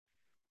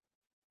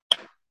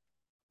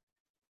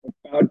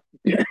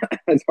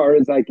as hard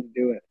as I can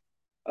do it.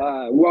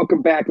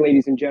 Welcome back,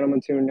 ladies and gentlemen,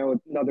 to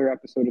another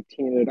episode of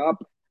Teeing It Up.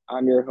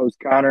 I'm your host,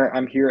 Connor.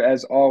 I'm here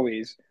as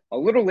always, a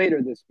little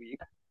later this week,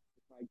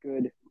 with my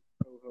good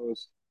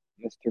co-host,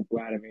 Mr.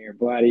 Vladimir.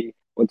 Vladi,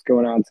 what's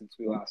going on since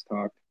we last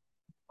talked?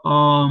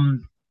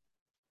 Um,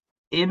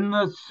 in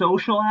the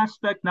social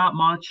aspect, not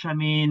much. I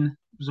mean,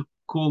 it was a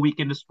cool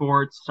weekend of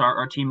sports.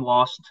 Our team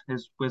lost,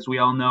 as we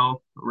all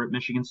know. We're at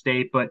Michigan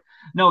State, but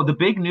no, the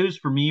big news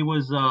for me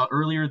was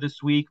earlier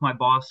this week. My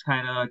boss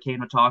kind of came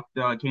to talk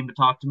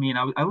to me, and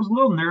I was a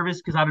little nervous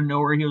because out of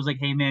nowhere he was like,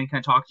 "Hey man, can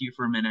I talk to you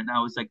for a minute?" And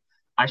I was like,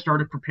 I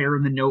started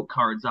preparing the note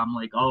cards. I'm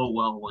like, "Oh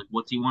well, like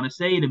what's he want to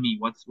say to me?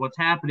 What's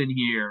happening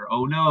here?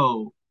 Oh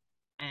no!"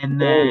 And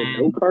Preparing the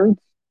note then cards?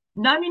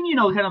 no, I mean,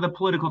 kind of the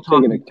political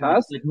You taking a talking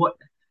points. test? Like what?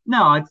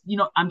 No,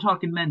 I'm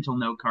talking mental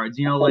note cards.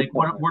 Like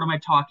what are my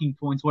talking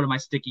points? What am I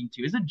sticking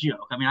to? It's a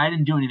joke. I mean, I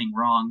didn't do anything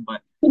wrong,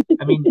 but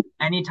I mean,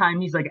 anytime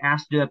he's like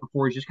asked to do that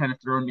before, he's just kind of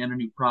throwing me on a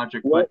new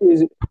project. What But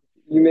is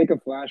you make a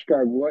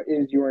flashcard? What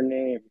is your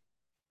name?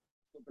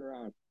 Flip it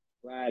around,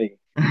 Vladdy.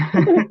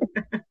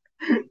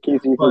 In case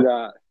you but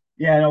forgot.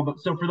 yeah, no, but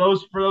so for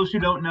those who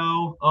don't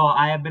know,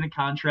 I have been a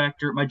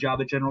contractor at my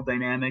job at General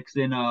Dynamics,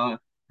 and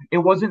it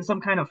wasn't some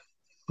kind of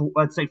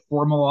let's say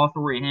formal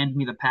offer where he handed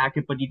me the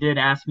packet, but he did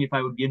ask me if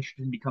I would be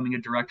interested in becoming a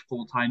direct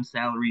full-time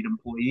salaried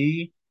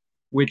employee,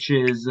 which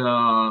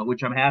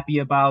I'm happy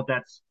about.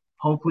 That's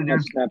hopefully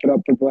Let's there's snap it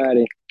up for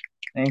Vladdy.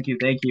 thank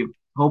you.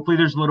 Hopefully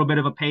there's a little bit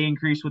of a pay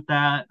increase with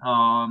that.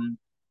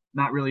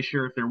 Not really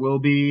sure if there will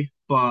be,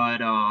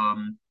 but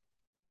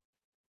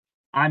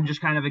I'm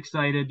just kind of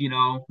excited,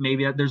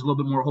 maybe there's a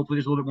little bit more, hopefully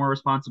there's a little bit more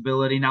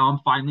responsibility. Now I'm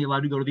finally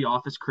allowed to go to the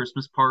office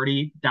Christmas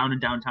party down in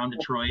downtown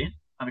Detroit.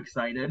 I'm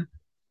excited.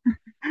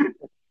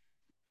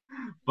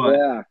 But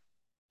Yeah,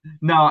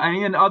 no, I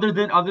mean, other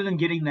than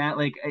getting that,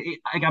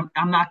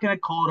 I'm not gonna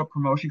call it a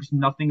promotion because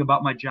nothing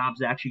about my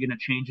job's actually gonna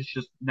change. It's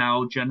just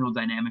now General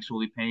Dynamics will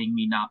be paying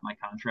me, not my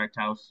contract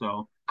house.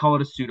 So call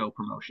it a pseudo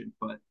promotion.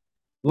 But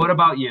what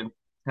about you?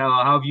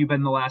 How have you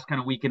been the last kind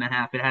of week and a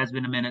half? It has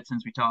been a minute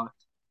since we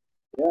talked.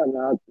 yeah,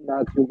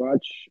 not too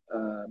much.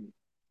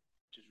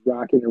 Just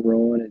rocking and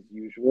rolling as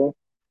usual.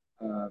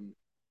 Um,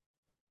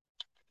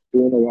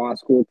 Doing the law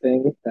school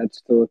thing. That's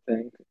still a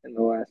thing in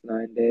the last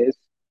 9 days.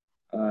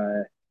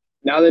 Uh,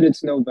 Now that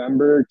it's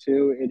November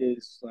too, it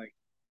is like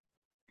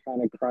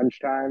kind of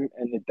crunch time,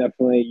 and it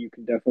definitely you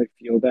can definitely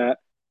feel that.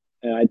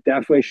 And I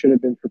definitely should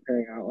have been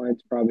preparing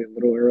outlines probably a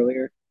little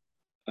earlier.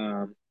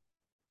 Um,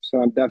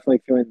 so I'm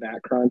definitely feeling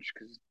that crunch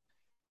because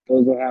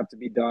those will have to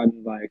be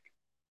done like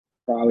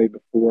probably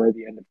before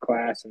the end of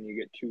class, and you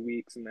get 2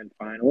 weeks and then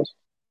finals.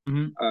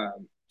 Hmm.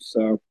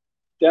 So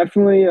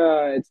definitely,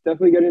 it's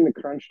definitely getting the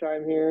crunch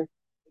time here.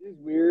 It is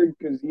weird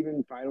because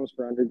even finals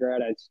for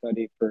undergrad, I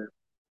study for,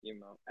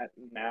 at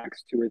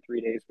max 2 or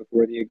 3 days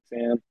before the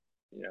exam.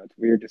 It's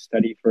weird to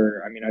study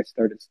for. I mean, I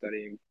started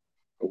studying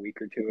a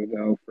week or two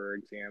ago for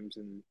exams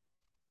in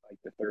like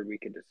the third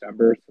week of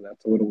December, so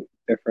that's a little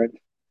different.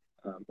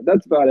 But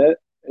that's about it.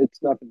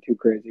 It's nothing too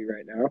crazy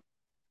right now.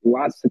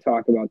 Lots to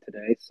talk about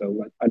today,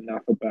 so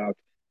enough about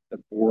the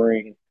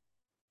boring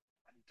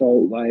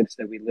adult lives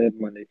that we live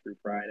Monday through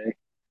Friday.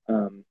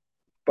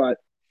 But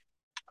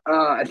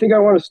I think I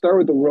want to start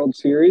with the World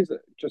Series.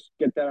 Just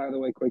get that out of the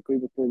way quickly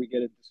before we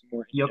get into some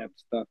more Yep. in-depth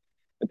stuff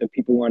that the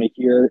people want to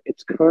hear.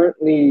 It's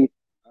currently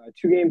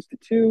 2 games to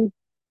 2.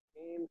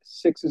 Game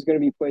 6 is going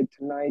to be played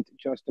tonight.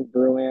 Justin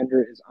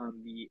Verlander is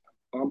on the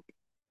bump.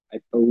 I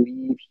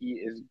believe he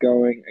is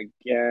going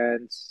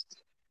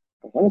against.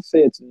 I want to say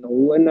it's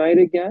Nola night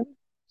again.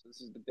 So this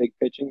is the big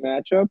pitching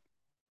matchup.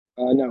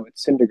 No,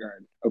 it's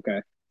Syndergaard.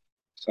 Okay,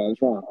 so I was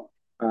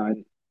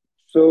wrong.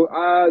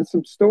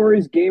 Some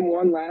stories. Game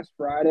 1 last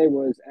Friday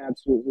was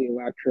absolutely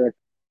electric.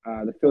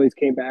 The Phillies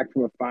came back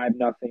from a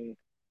 5-0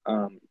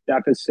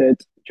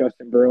 deficit.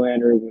 Justin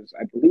Verlander was,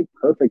 I believe,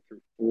 perfect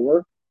through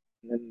 4,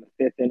 and then in the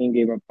fifth inning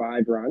gave up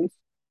 5 runs.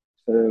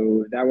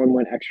 So that one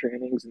went extra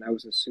innings, and that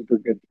was a super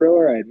good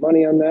thriller. I had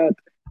money on that.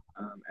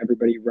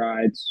 Everybody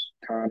rides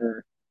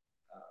Connor.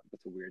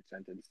 That's a weird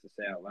sentence to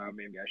say out loud.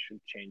 Maybe I should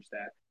change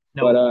that.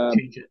 But No,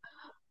 change it.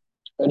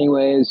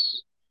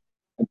 anyways,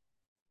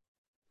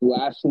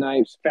 last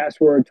night, fast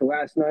forward to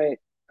last night,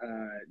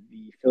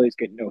 the Phillies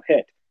get no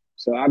hit.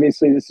 So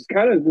obviously, this has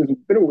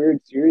been a weird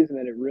series, and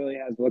then it really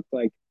has looked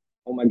like,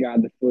 oh my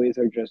God, the Phillies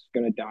are just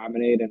going to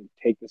dominate and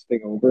take this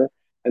thing over.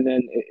 And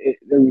then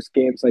there was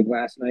games like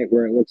last night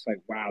where it looks like,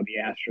 wow, the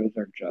Astros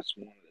are just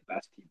one of the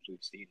best teams we've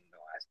seen in the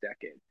last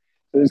decade.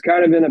 So there's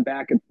kind of been a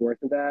back and forth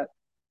of that,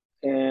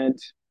 and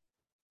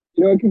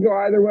it could go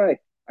either way.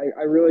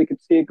 I really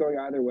could see it going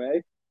either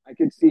way. I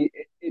could see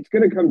it's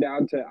going to come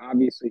down to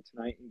obviously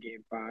tonight in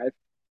Game 5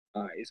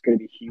 is going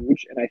to be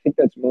huge, and I think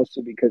that's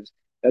mostly because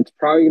that's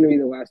probably going to be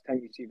the last time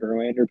you see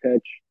Verlander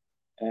pitch,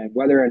 and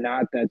whether or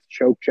not that's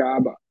choke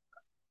job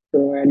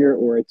Verlander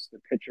or it's the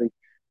pitcher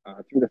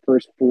through the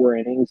first 4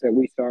 innings that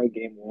we saw in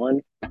Game 1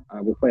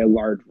 will play a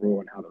large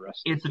role in how the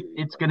rest of It's the series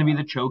it's plays gonna be the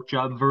out. choke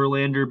job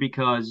Verlander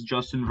because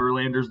Justin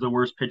Verlander's the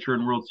worst pitcher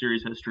in World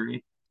Series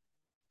history.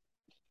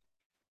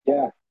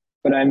 Yeah,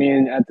 But I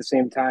mean, at the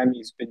same time,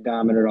 he's been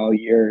dominant all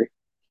year.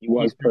 He He's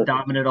was been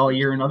perfect in dominant the all first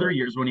year in other quarter.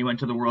 years when he went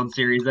to the World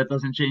Series. That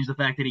doesn't change the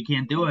fact that he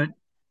can't do it.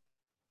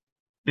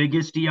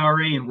 Biggest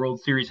ERA in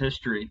World Series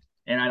history.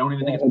 And I don't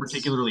even think Yeah, it's it's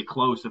particularly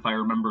close if I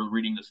remember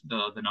reading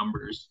the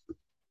numbers.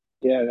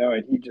 yeah, no,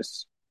 and he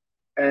just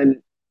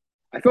and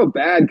I felt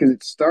bad because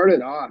it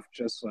started off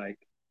just like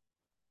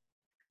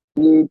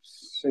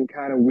loops and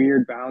kind of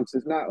weird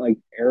bounces, not like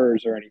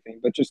errors or anything,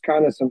 but just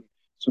kind of some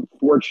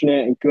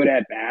fortunate and good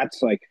at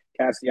bats. Like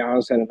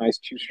Castellanos had a nice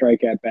two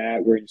strike at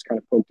bat where he just kind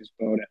of poked his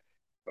boat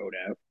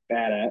at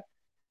bat at,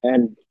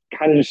 and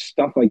kind of just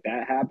stuff like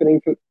that happening.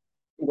 It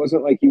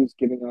wasn't like he was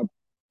giving up.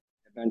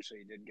 Eventually,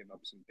 he did give up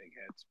some big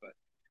hits, but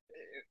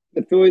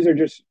the Phillies are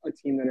just a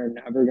team that are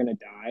never going to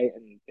die,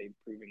 and they've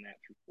proven that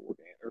through 4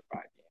 games or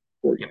 5 games,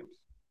 four Yep. games.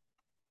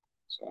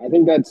 So I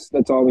think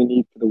that's all we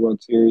need for the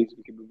World Series.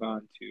 We can move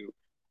on to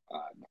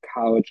the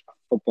college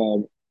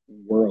football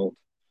world.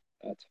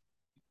 That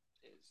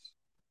is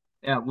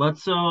Yeah,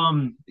 let's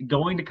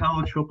going to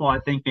college football. I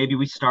think maybe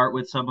we start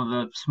with some of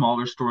the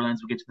smaller storylines.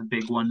 We'll get to the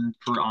big one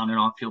for on and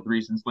off field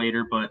reasons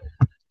later. But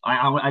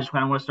I just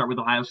kind of want to start with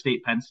Ohio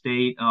State, Penn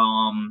State.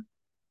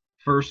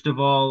 First of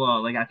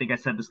all, like I think I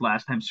said this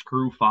last time,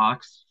 screw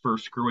Fox for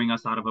screwing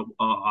us out of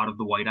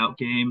the whiteout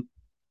game.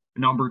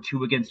 Number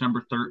two against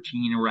number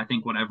 13, or I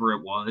think whatever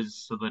it was.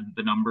 So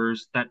the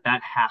numbers that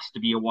has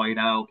to be a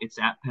whiteout. It's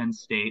at Penn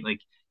State.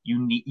 Like you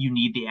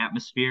need the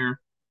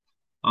atmosphere.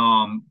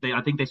 They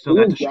I think they it still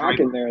got was to stripe.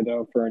 rocking there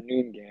though for a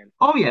noon game.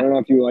 Oh I yeah, don't know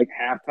if you like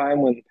halftime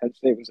when Penn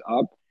State was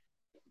up.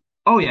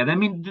 oh yeah. I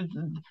mean,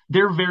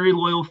 they're very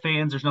loyal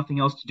fans. There's nothing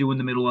else to do in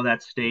the middle of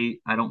that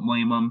state. I don't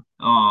blame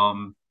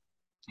them.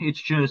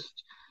 It's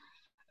just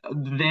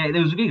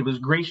it was a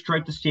great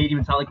strike to stadium.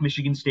 It's not like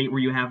Michigan State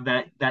where you have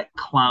that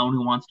clown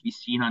who wants to be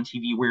seen on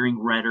TV wearing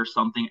red or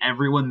something.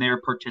 Everyone there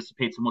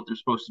participates in what they're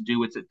supposed to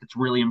do. It's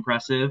really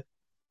impressive.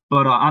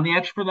 But on the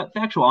actual for the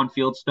actual on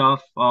field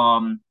stuff, it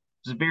was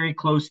a very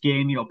close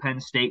game. You know, Penn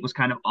State was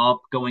kind of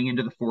up going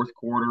into the fourth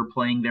quarter,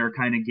 playing their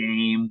kind of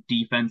game.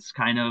 Defense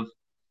kind of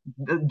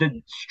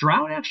the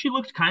Stroud actually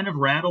looked kind of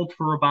rattled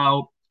for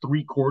about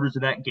 3 quarters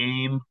of that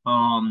game.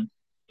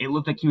 It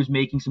looked like he was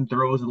making some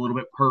throws a little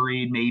bit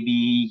hurried.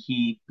 Maybe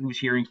he was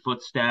hearing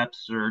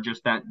footsteps or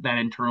just that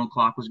internal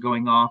clock was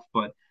going off,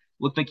 but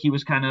looked like he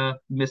was kind of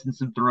missing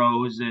some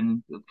throws.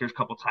 And there's a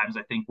couple times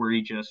I think where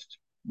he just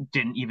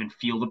didn't even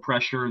feel the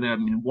pressure. I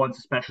mean, once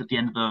especially at the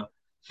end of the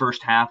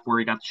first half where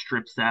he got the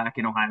strip sack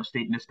and Ohio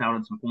State missed out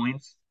on some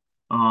points.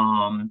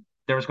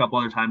 There was a couple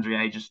other times where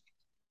yeah, he just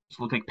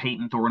looked like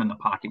Peyton Thorne in the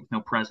pocket with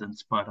no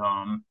presence. But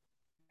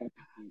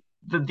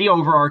the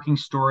overarching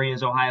story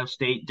is Ohio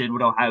State did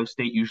what Ohio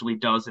State usually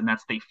does, and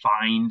that's they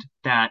find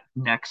that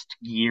next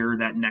gear,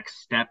 that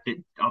next step that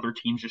other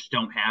teams just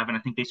don't have. And I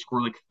think they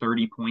score like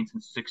 30 points in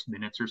 6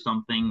 minutes or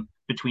something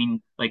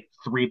between like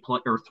three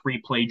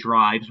play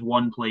drives,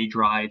 one play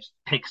drives,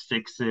 pick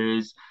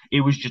sixes.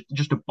 It was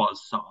just a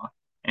buzz saw.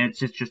 And it's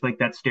just like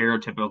that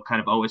stereotypical kind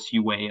of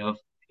OSU way of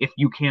if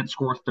you can't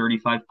score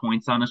 35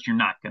 points on us, you're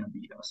not going to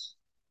beat us.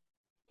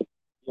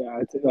 Yeah,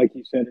 it's like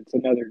you said, it's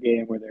another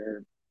game where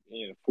they're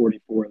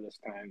 44 this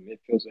time. It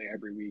feels like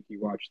every week you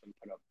watch them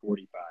put up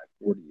 45,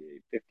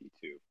 48,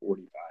 52,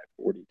 45,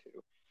 42.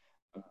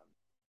 Um,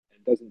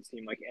 it doesn't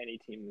seem like any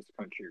team in this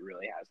country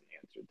really has an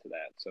answer to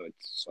that. So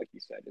it's like you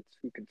said, it's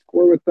who can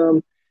score with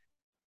them.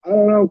 I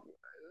don't know.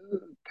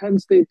 Penn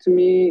State to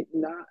me,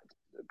 not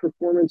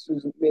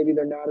performances. Maybe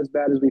they're not as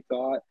bad as we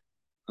thought.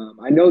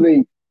 I know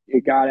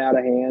it got out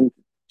of hand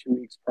 2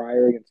 weeks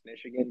prior against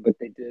Michigan, but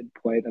they did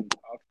play them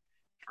tough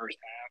first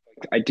half.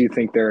 Like, I do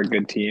think they're a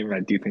good team.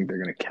 I do think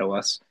they're going to kill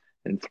us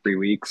in 3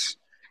 weeks.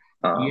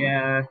 Um,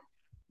 Yeah,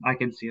 I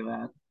can see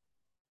that.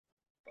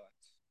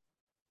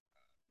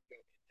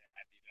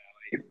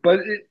 but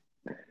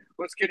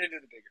let's get into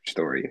the bigger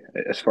story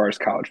as far as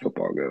college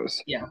football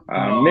goes. Yeah.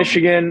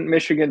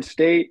 Michigan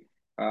State.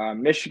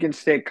 Michigan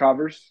State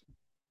covers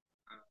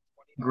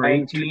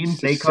Great 29 teams,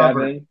 to they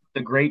cover. 7.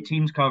 The great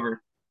teams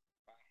cover.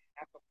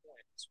 Half a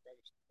point. The spread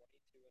was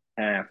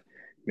 22.5.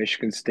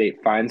 Michigan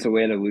State finds a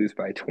way to lose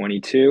by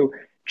 22.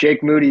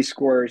 Jake Moody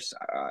scores,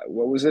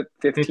 what was it,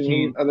 15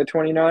 15, of the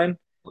 29?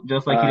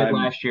 just like he did Um,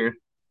 last year.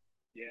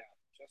 yeah,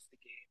 just the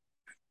game.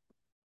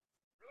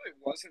 Really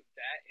wasn't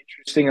that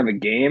interesting of a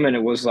game. And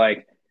it was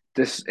like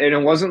this, and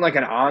it wasn't like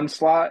an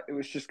onslaught. It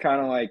was just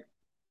kind of like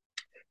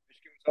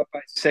Michigan was up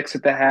by 6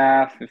 at the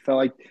half. It felt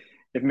like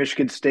if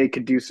Michigan State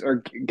could do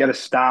or get a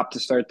stop to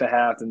start the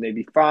half, then they'd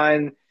be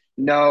fine.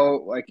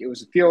 No, like it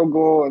was a field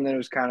goal, and then it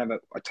was kind of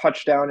a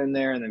touchdown in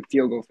there, and then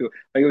field. Like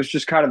it was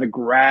just kind of a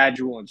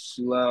gradual and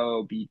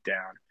slow beat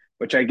down,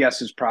 which I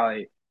guess is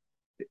probably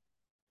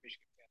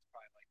Michigan fans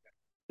probably like that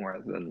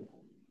more than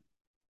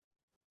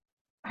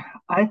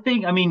I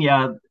think, I mean,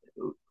 yeah,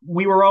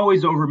 we were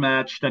always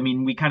overmatched. I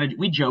mean,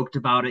 we joked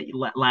about it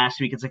last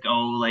week. It's like,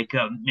 oh, like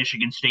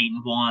Michigan State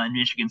and one,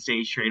 Michigan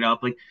State straight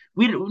up. Like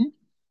we,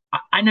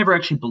 I never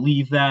actually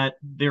believed that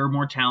they're a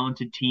more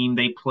talented team.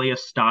 They play a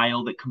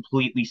style that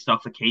completely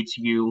suffocates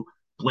you.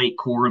 Blake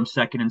Corum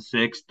 2nd and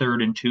 6,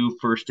 3rd and 2,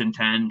 1st and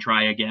 10,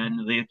 try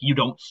again. You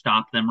don't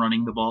stop them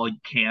running the ball. You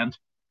can't.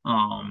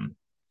 Um,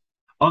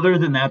 Other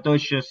than that, though,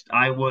 it's just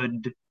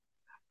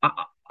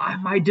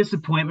my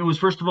disappointment was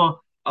first of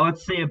all,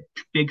 let's say a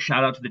big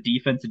shout out to the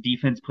defense. The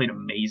defense played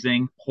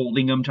amazing,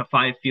 holding them to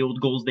 5 field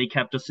goals. They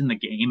kept us in the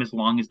game as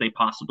long as they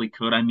possibly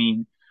could. I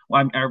mean,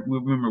 I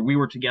remember we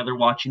were together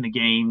watching the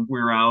game. We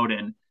were out,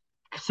 and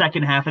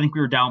second half, I think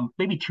we were down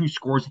maybe 2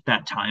 scores at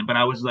that time. But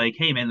I was like,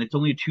 hey man, it's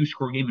only a 2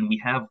 score game, and we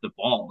have the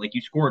ball. Like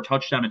you score a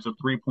touchdown, it's a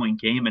 3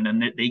 point game, and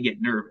then they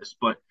get nervous.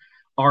 But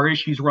our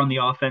issues were on the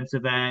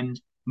offensive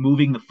end,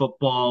 moving the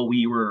football.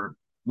 We were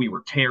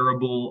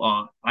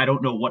terrible. I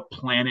don't know what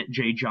planet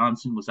Jay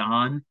Johnson was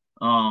on.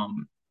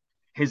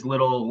 His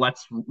little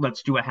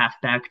let's do a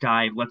halfback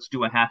dive, let's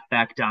do a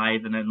halfback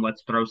dive, and then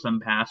let's throw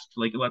some pass.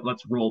 Like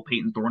let's roll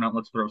Peyton Thorne out,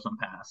 let's throw some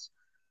pass.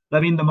 I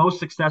mean, the most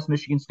success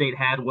Michigan State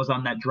had was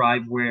on that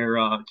drive where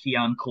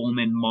Keon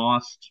Coleman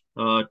mossed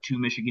 2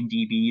 Michigan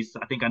DBs.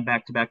 I think on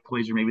back-to-back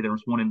plays, or maybe there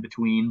was one in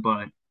between,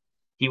 but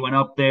he went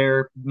up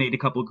there, made a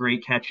couple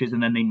great catches,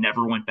 and then they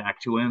never went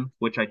back to him,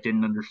 which I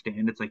didn't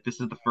understand. It's like this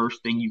is the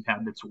first thing you've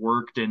had that's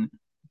worked, and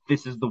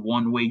this is the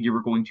one way you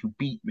were going to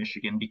beat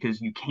Michigan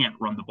because you can't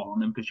run the ball on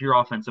them because your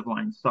offensive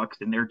line sucks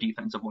and their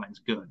defensive line's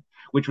good,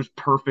 which was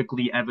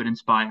perfectly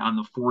evidenced by on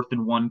the 4th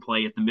and 1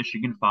 play at the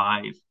Michigan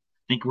 5. I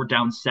think we're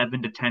down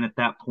 7-10 at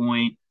that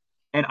point.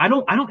 And I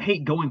don't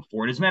hate going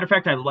for it. As a matter of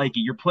fact, I like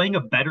it. You're playing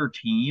a better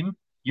team.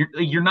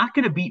 You're not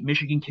going to beat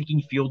Michigan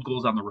kicking field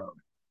goals on the road.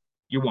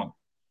 You won't.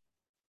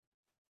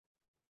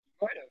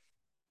 Might have.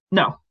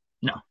 No,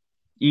 no,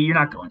 you're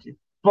not going to.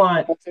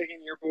 But I'm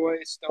taking your boy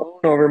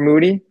Stone over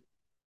Moody.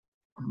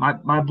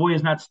 my boy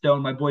is not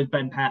Stone. My boy's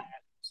Ben Patton.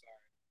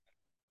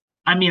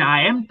 I mean,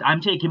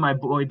 I'm taking my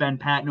boy Ben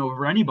Patton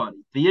over anybody.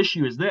 The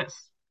issue is this: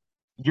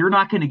 you're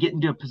not going to get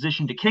into a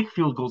position to kick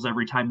field goals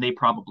every time. They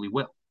probably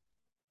will.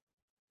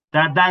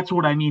 That's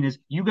what I mean is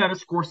you got to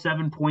score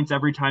 7 points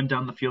every time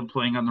down the field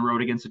playing on the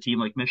road against a team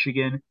like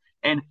Michigan.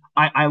 And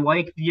I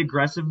like the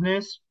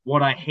aggressiveness.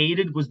 What I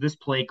hated was this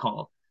play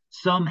call.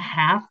 Some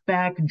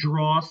halfback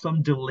draw,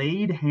 some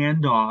delayed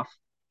handoff.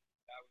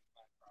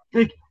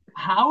 Like,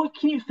 how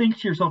can you think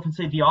to yourself and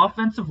say the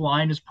offensive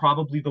line is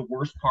probably the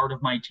worst part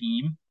of my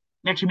team?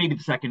 Actually, maybe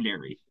the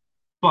secondary.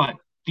 But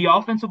the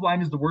offensive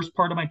line is the worst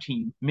part of my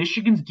team.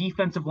 Michigan's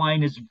defensive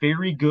line is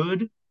very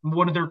good.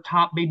 One of their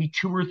top maybe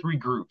 2 or 3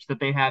 groups that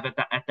they have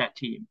at that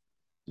team.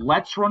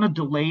 Let's run a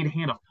delayed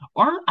handoff.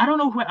 I don't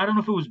know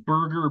if it was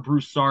Berger or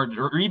Broussard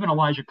or even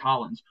Elijah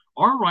Collins.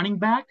 Our running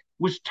back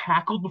was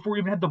tackled before he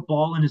even had the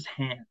ball in his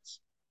hands.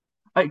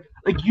 Like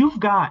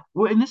you've got,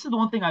 well, and this is the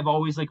one thing I've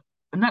always like,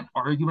 I'm not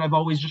arguing, I've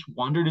always just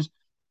wondered is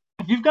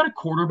if you've got a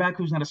quarterback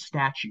who's not a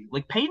statue,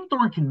 like Peyton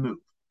Thorne can move.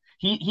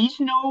 He's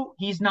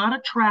not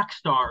a track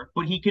star,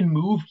 but he can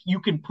move.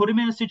 You can put him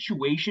in a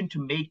situation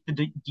to make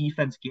the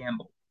defense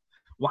gamble.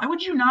 Why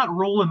would you not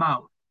roll him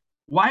out?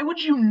 Why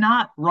would you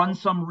not run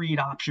some read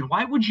option?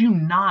 Why would you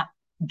not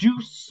do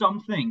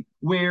something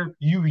where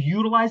you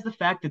utilize the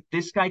fact that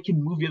this guy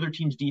can move the other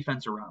team's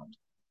defense around?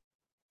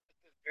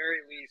 At the very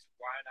least,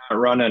 why not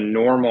run a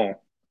normal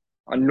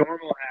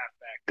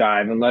halfback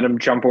dive and let him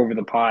jump over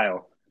the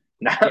pile?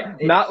 Yeah,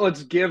 Not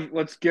let's give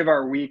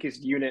our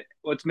weakest unit.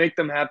 Let's make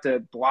them have to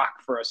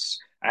block for us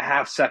a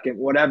half second,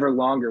 whatever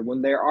longer,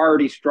 when they're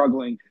already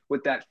struggling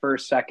with that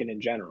first second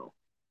in general,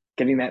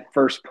 getting that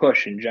first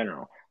push in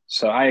general.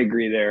 So I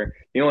agree there.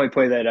 The only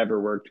play that ever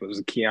worked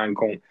was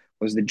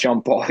the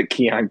jump ball at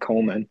Keon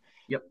Coleman.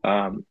 yep.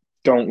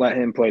 Don't let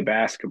him play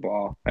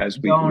basketball, as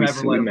we Don't we, ever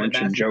let we him play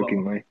mentioned basketball.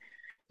 jokingly.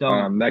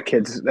 Don't. That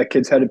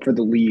kid's headed for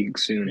the league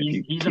soon if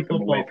you He's a keep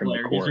him away football from the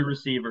player. He's a court.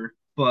 receiver.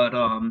 But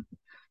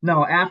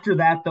no, after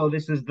that though,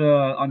 this is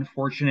the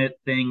unfortunate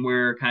thing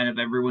where kind of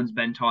everyone's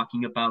been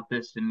talking about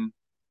this, and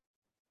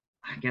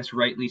I guess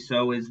rightly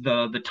so, is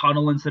the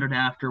tunnel incident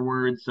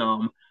afterwards.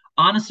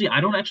 Honestly,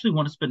 I don't actually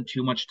want to spend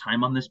too much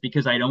time on this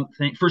because I don't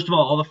think, first of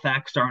all the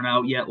facts aren't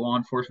out yet. Law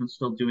enforcement's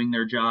still doing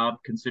their job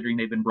considering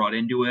they've been brought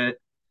into it.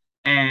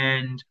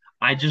 And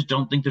I just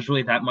don't think there's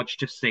really that much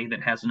to say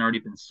that hasn't already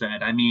been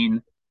said. I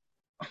mean,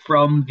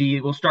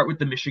 we'll start with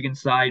the Michigan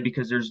side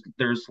because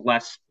there's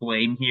less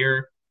blame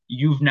here.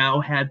 You've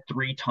now had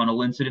 3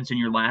 tunnel incidents in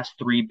your last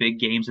 3 big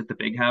games at the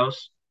Big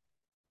House.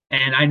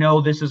 And I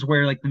know this is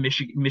where like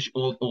the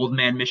old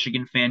man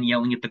Michigan fan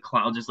yelling at the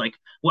clouds is like,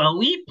 well,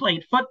 we've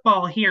played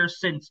football here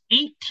since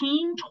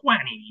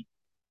 1820,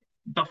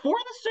 before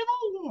the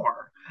Civil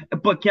War.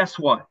 But guess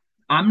what?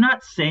 I'm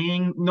not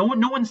saying no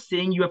one's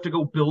saying you have to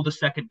go build a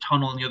second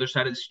tunnel on the other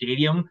side of the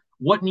stadium.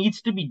 What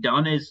needs to be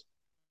done is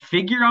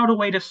figure out a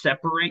way to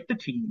separate the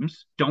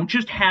teams. Don't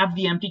just have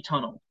the empty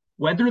tunnel.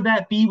 Whether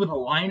that be with a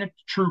line of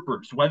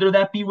troopers, whether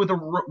that be with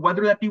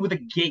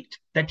a gate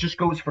that just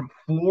goes from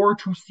floor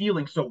to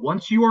ceiling. So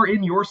once you are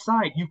in your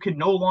side, you can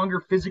no longer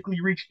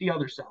physically reach the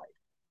other side.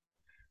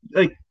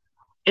 Like,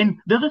 and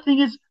the other thing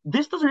is,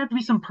 this doesn't have to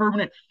be some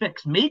permanent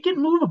fix. Make it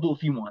movable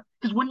if you want.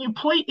 Because when you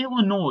play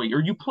Illinois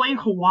or you play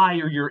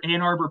Hawaii or your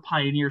Ann Arbor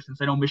Pioneers,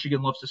 since I know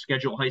Michigan loves to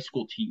schedule high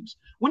school teams,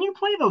 when you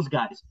play those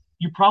guys,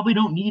 you probably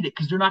don't need it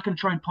because they're not going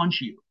to try and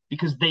punch you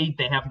because they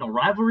have no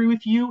rivalry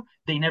with you.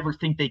 They never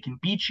think they can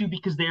beat you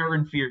because they are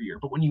inferior.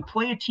 But when you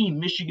play a team,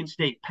 Michigan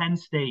State, Penn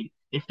State,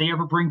 if they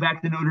ever bring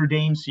back the Notre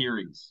Dame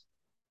series,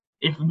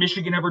 if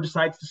Michigan ever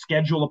decides to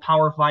schedule a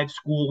Power Five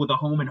school with a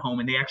home and home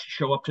and they actually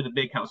show up to the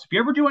big house, if you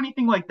ever do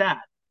anything like that,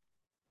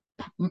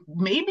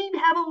 maybe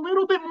have a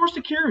little bit more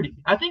security.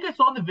 I think I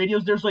saw in the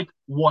videos there's like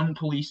one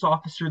police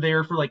officer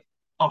there for like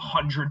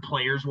 100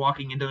 players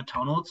walking into the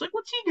tunnel. It's like,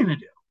 what's he gonna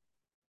do?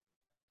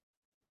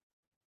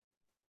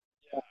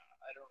 Yeah,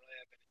 I don't really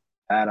have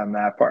any add on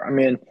that part. I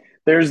mean,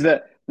 there's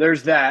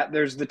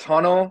the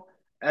tunnel,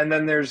 and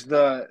then there's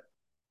the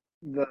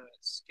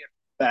skip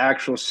the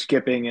actual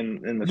skipping Yeah,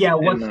 in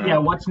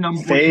the what's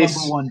number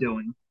face. one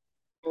doing?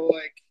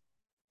 Like,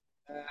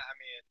 I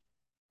mean,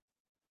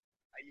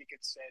 you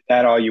could say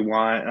that all you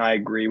want, and I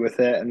agree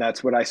with it. And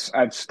that's what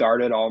I've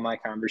started all my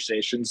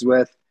conversations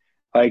with.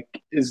 Like,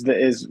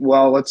 is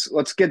well,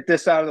 let's get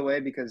this out of the way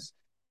because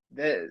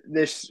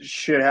this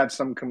should have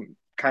some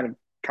kind of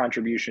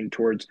contribution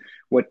towards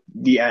what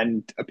the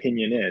end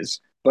opinion is.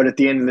 But at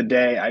the end of the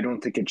day, I don't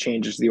think it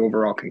changes the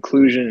overall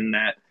conclusion. And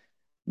that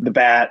the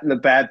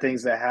bad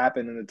things that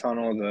happen in the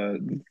tunnel,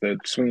 the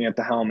swinging at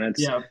the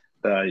helmets, Yeah,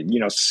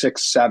 the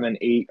 6, 7,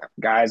 8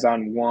 guys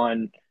on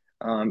one,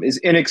 is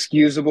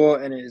inexcusable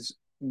and is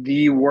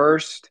the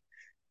worst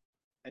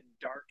and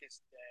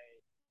darkest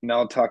day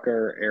Mel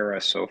Tucker era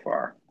so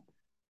far.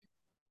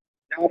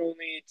 Not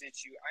only did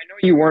I know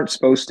you weren't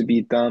supposed to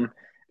beat them,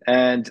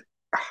 and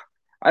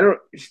I don't.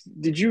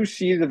 Did you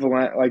see the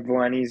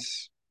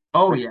Valenti's?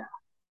 oh yeah,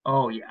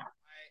 oh yeah.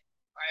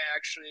 I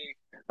actually,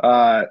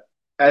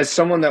 as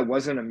someone that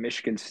wasn't a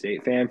Michigan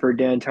State fan for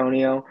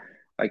D'Antonio,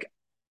 like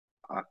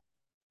doesn't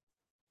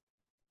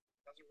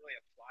really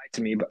apply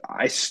to me, but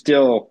I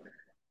still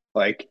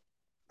like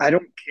I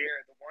don't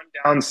care. The one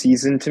down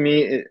season to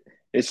me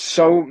is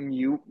so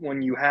mute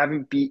when you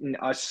haven't beaten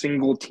a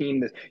single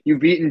team that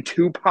you've beaten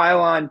two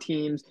pylon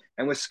teams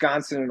and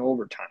Wisconsin in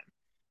overtime.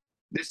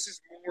 This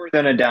is more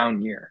than a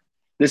down year.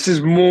 This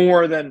is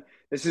more than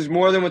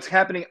what's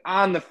happening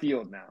on the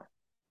field now.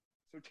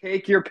 So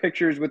take your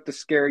pictures with the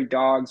scary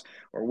dogs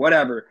or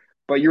whatever,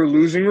 but you're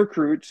losing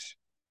recruits.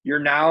 You're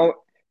now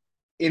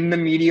in the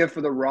media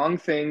for the wrong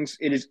things.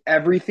 It is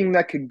everything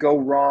that could go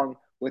wrong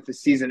with the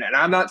season. And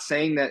I'm not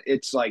saying that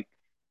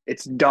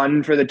it's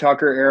done for the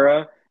Tucker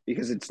era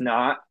because it's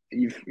not.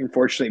 You've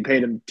unfortunately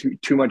paid him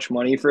too much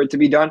money for it to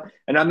be done.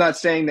 And I'm not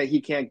saying that he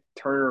can't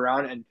turn it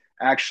around and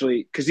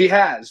actually, because he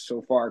has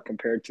so far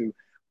compared to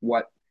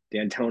what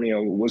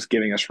D'Antonio was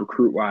giving us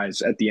recruit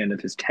wise at the end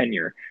of his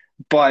tenure.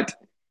 But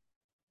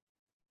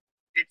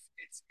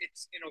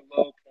it's in a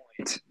low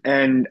point,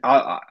 and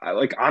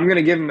I'm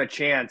gonna give him a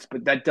chance,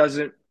 but that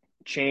doesn't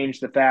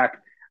change the fact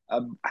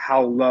of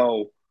how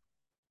low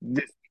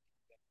this.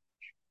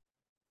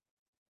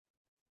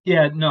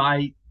 Yeah, no,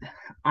 I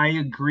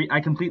agree.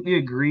 I completely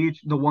agree.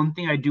 The one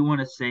thing I do want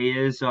to say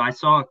is I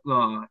saw it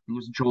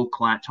was Joel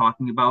Klatt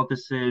talking about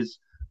this is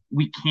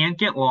we can't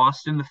get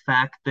lost in the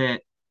fact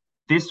that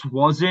this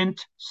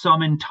wasn't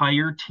some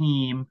entire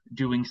team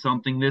doing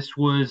something. This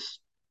was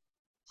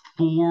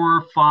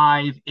 4,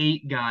 5,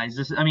 8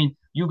 guys. I mean,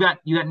 you got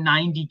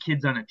 90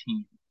 kids on a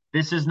team.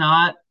 This is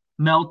not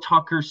Mel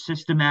Tucker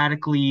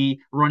systematically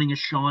running a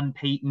Sean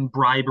Payton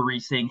bribery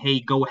saying, "Hey,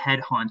 go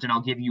headhunt and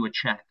I'll give you a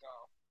check."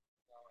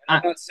 And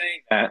Uh, I'm not saying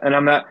that, and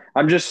I'm not.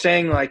 I'm just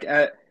saying like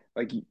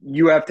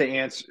you have to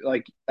answer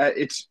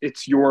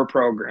it's your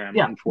program,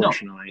 yeah, no,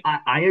 unfortunately,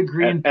 I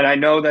agree. and I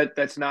know that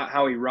that's not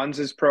how he runs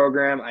his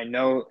program. I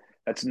know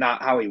that's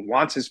not how he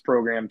wants his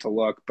program to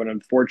look, but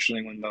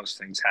unfortunately, when those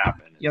things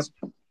happen, Yep.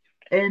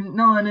 And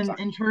no, and it's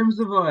in terms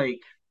of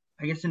like,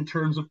 I guess in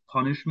terms of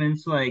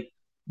punishments, like,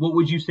 what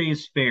would you say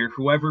is fair?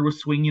 Whoever was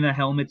swinging the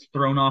helmet's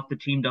thrown off the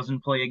team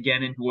doesn't play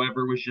again, and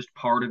whoever was just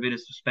part of it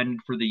is suspended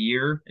for the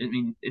year. I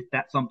mean, if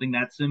that's something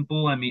that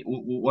simple, I mean,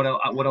 what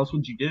else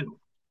would you do?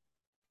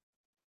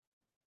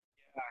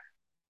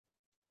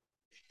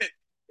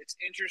 it's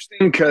interesting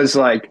because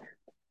like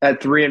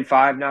at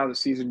 3-5 now, the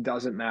season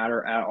doesn't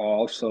matter at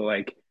all. So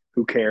like,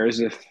 who cares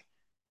if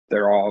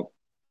they're all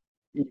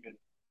even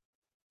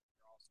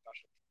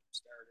special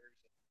starters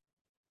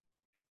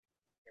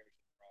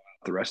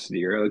the rest of the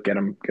year? Like, get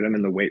them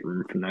in the weight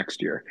room for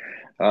next year.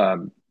 But I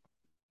don't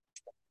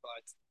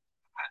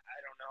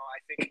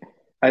know.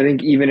 I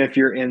think even if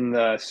you're in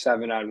the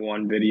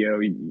 7-on-1 video,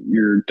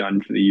 you're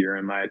done for the year,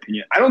 in my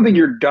opinion. I don't think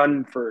you're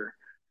done for.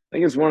 I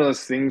think it's one of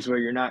those things where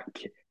you're not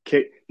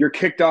you're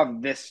kicked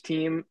off this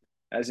team,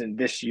 as in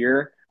this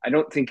year. I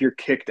don't think you're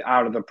kicked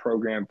out of the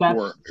program for That's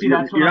what you're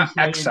I'm not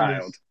saying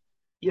exiled. is,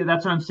 yeah,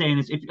 that's what I'm saying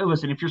is, if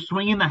listen, if you're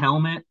swinging the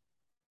helmet,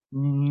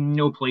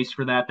 no place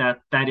for that.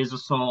 That is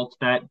assault.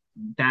 That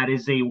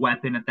is a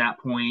weapon at that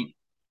point.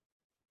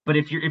 But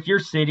if you're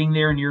sitting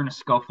there and you're in a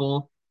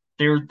scuffle,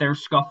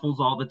 there's scuffles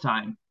all the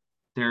time.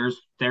 There's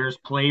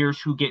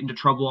players who get into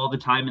trouble all the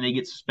time and they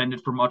get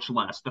suspended for much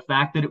less. The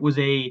fact that it was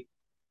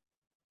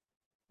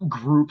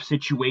group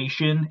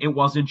situation. It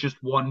wasn't just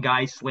one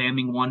guy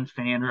slamming one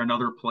fan or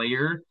another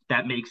player.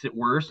 That makes it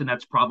worse, and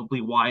that's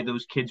probably why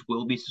those kids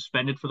will be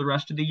suspended for the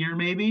rest of the year,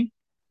 maybe.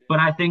 But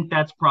I think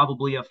that's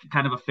probably a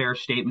kind of a fair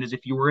statement. Is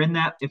if you were in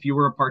that, if you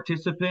were a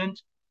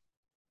participant,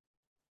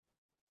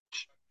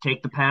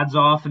 take the pads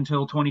off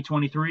until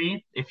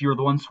 2023. If you're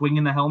the one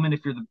swinging the helmet,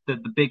 if you're the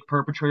big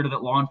perpetrator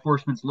that law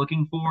enforcement's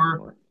looking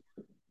for,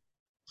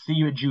 see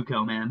you at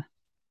JUCO, man.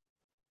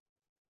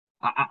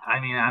 I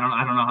mean, I don't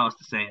know how else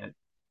to say it.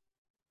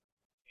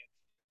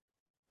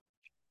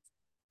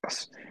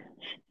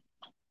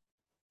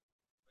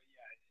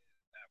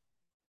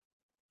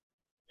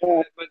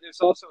 Yeah, but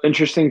it's also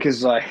interesting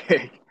because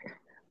like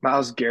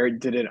Miles Garrett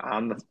did it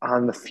on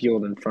the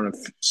field in front of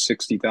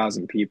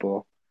 60,000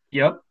 people.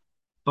 Yep,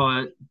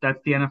 but that's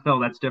the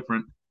NFL. That's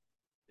different.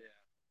 Yeah,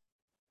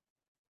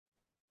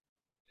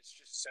 it's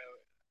just so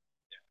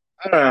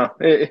I don't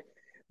know.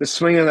 The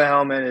swing of the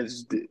helmet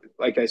is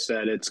like I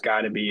said, it's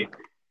got to be.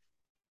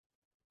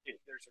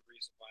 There's a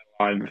reason why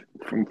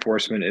law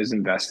enforcement is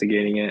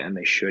investigating it, and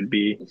they should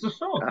be. It's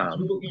assault.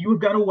 Um,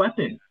 You've got a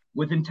weapon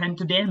with intent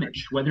to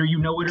damage, whether you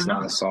know it or it's not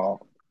not.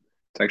 assault;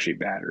 it's actually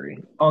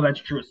battery. Oh, that's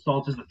true.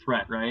 Assault is a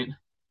threat, right?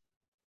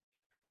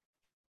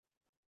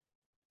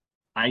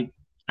 I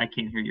I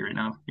can't hear you right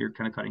now. You're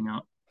kind of cutting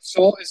out.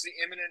 Assault is the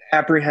imminent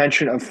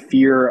apprehension of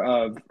fear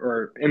of,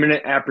 or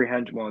imminent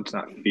apprehension. Well, it's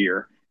not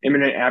fear.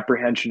 Imminent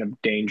apprehension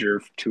of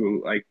danger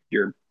to like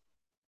your body.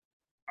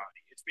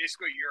 It's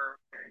basically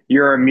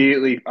you're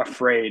immediately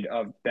afraid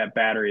of that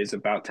battery is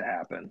about to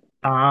happen.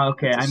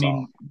 Okay. That's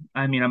assault.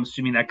 I'm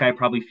assuming that guy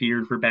probably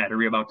feared for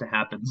battery about to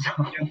happen.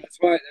 Yeah, So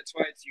that's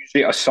why it's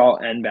usually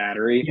assault and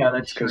battery. yeah,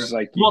 that's It's true. because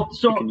like Well,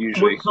 you can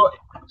usually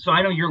so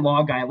I know you're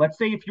law guy. Let's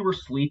say if you were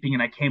sleeping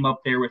and I came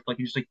up there with like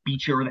just like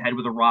beat you over the head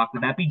with a rock,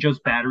 would that be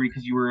just battery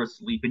because you were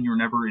asleep and you were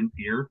never in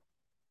fear?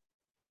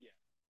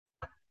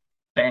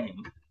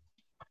 Bang,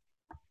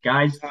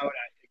 guys. how would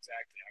I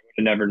exactly I would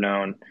have never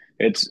known.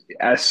 It's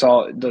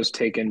assault does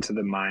take into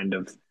the mind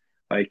of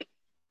like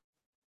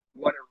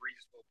what a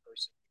reasonable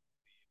person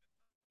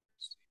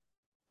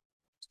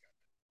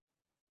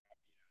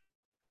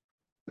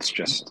it's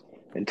just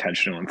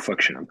intentional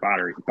infliction of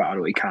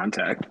bodily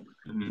contact,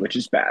 Mhm. which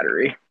is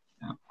battery.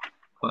 Yeah.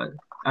 But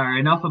all right,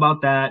 enough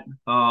about that.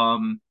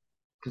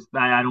 Because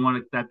I don't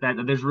want to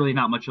that there's really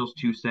not much else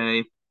to say.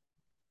 Right.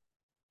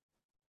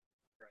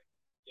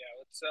 Yeah,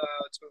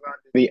 let's move on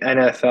to the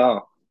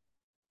NFL.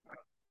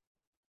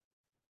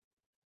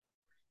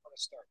 Want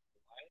to start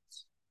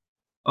with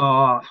the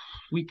Lions? Uh,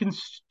 we can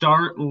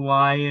start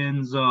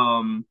Lions.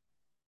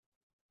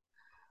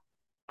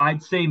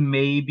 I'd say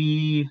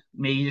maybe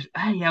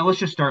yeah, let's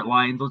just start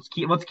Lions. Let's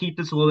keep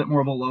this a little bit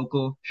more of a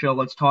local show.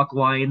 Let's talk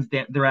Lions,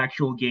 their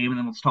actual game, and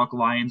then let's talk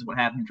Lions, what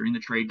happened during the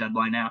trade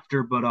deadline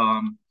after. But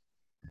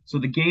so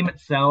the game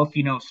itself,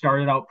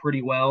 started out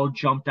pretty well,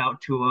 jumped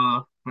out to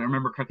if I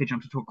remember correctly,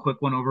 jumped into a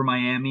quick one over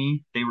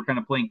Miami. They were kind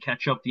of playing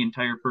catch up the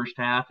entire first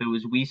half. It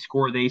was we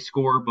score, they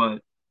score,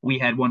 but we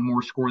had one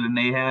more score than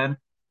they had.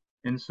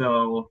 And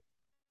so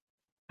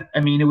I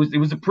mean, it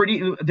was a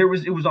pretty there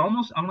was it was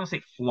almost I don't want to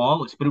say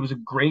flawless, but it was a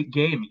great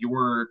game. You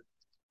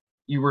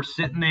were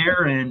sitting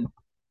there and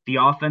the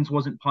offense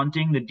wasn't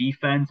punting. The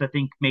defense, I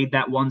think, made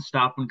that one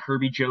stop when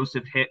Kirby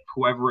Joseph hit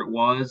whoever it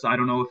was. I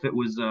don't know if it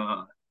was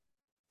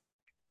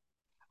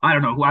I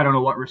don't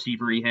know what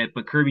receiver he hit,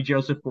 but Kirby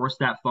Joseph forced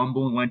that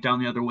fumble and went down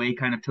the other way,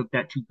 kind of took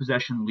that two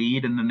possession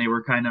lead, and then they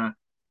were kind of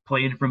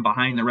playing from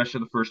behind the rest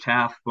of the first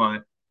half.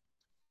 But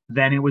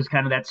then it was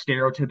kind of that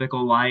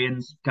stereotypical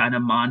Lions kind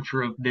of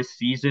mantra of this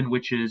season,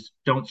 which is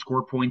don't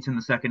score points in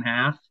the second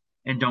half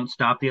and don't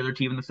stop the other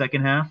team in the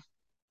second half.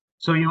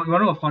 So you want to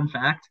know a fun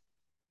fact?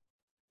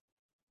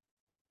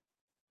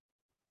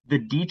 The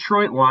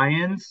Detroit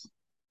Lions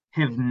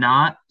have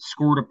not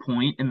scored a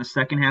point in the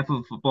second half of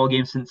a football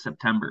game since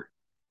September.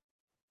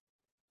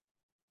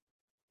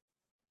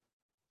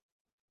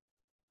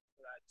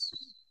 That's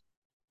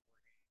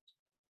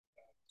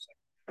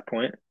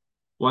point.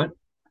 What?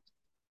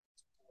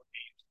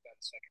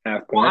 That's second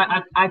half Well,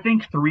 point. I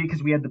think three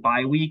because we had the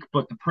bye week,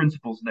 but the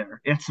principle's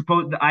there. It's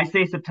supposed I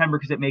say September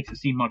because it makes it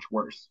seem much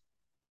worse.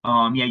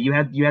 Yeah, you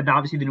had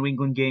obviously the New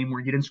England game where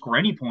you didn't score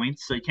any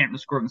points, so you can't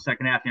score in the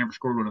second half. You never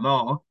scored one at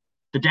all.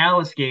 The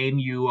Dallas game,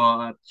 you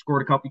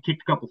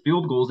kicked a couple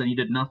field goals, and you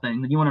did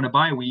nothing. Then you went on a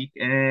bye week,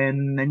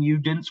 and then you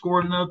didn't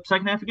score in the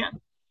second half again.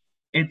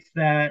 It's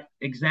that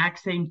exact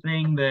same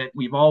thing that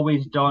we've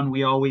always done.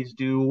 We always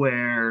do,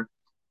 where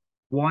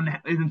one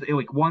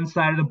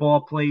side of the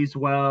ball plays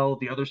well,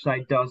 the other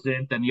side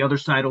doesn't. Then the other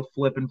side will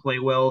flip and play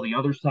well, the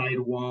other side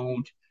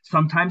won't.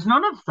 Sometimes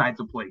none of the sides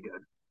will play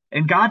good.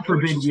 And God You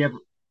know, forbid we ever.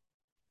 which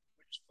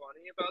is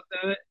funny about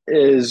that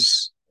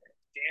is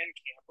Dan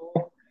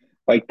Campbell,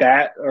 like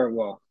that, or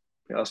well,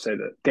 I'll say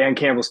that Dan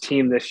Campbell's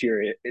team this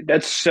year.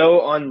 That's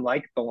so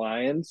unlike the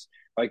Lions.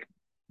 Like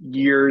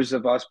years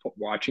of us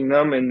watching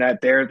them, and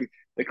that they're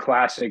the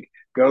classic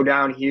go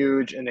down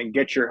huge and then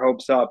get your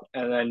hopes up,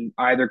 and then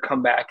either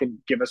come back and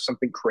give us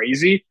something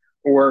crazy,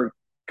 or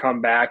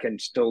come back and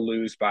still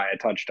lose by a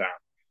touchdown.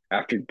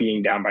 after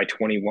being down by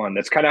 21.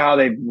 That's kind of how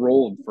they've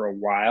rolled for a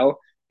while.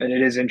 And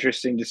it is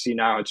interesting to see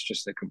now it's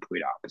just the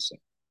complete opposite.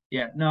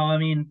 Yeah, no, I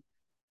mean,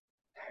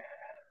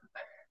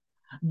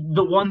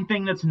 the one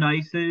thing that's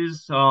nice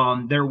is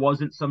there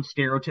wasn't some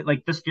stereotype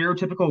like the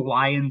stereotypical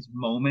Lions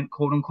moment,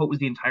 quote unquote, was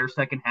the entire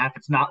second half.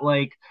 It's not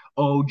like,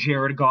 oh,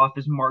 Jared Goff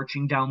is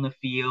marching down the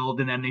field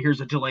and then here's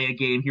a delay of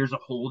game, here's a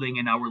holding,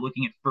 and now we're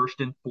looking at 1st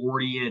and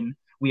 40 and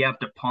we have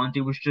to punt.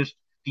 It was just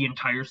the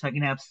entire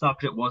second half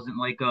sucked. It wasn't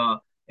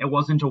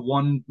a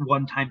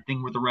one time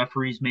thing where the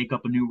referees make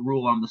up a new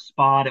rule on the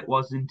spot. It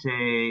wasn't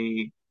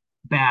a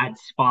bad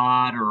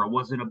spot or it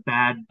wasn't a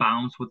bad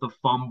bounce with a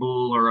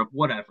fumble or a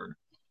whatever.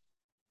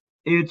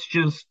 It's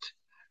just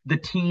the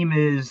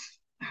team's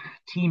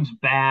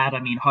bad. I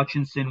mean,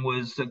 Hutchinson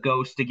was a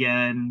ghost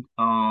again.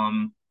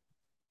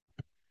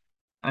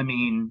 I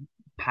mean,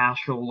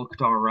 Paschal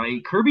looked all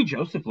right. Kirby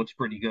Joseph looks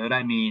pretty good.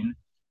 I mean,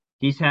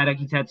 he's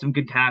had some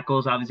good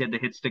tackles. Obviously, had the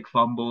hit stick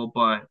fumble,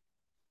 but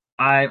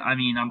I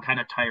mean, I'm kind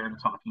of tired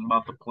of talking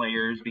about the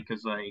players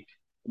because like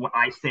what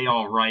I say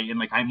all right, and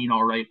like I mean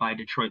all right by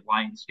Detroit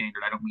Lions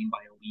standard. I don't mean by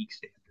a league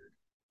standard,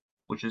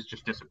 which is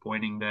just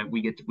disappointing that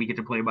we get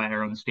to play by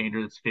our own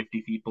standard that's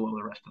 50 feet below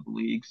the rest of the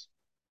leagues.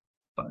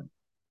 But I don't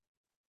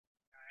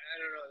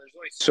know. There's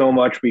only so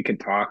much we could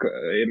talk.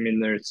 I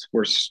mean,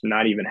 we're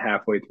not even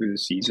halfway through the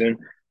season,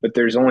 but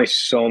there's only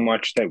so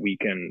much that we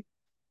can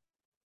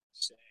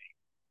say.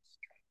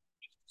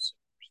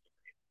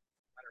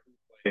 No matter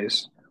who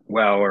plays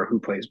well or who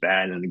plays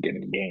bad in a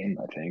given game,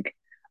 I think.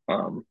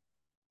 Um,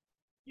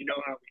 you know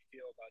how we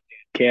feel about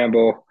Dan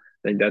Campbell.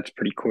 I think that's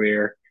pretty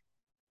clear.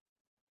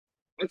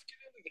 Let's get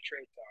into the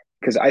trade talk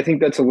because I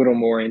think that's a little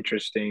more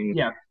interesting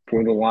yeah,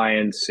 for the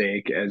Lions'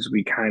 sake as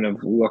we kind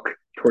of look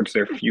towards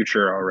their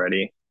future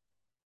already.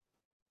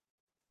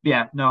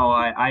 yeah, no,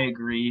 I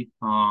agree.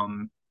 I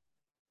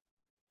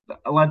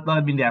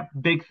mean, yeah,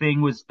 big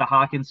thing was the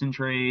Hawkinson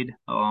trade.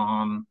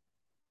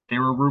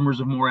 There were rumors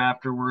of more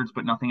afterwards,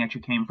 but nothing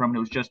actually came from it.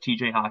 It was just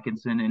TJ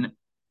Hawkinson. And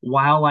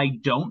while I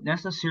don't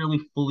necessarily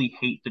fully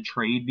hate the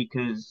trade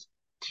because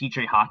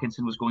TJ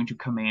Hawkinson was going to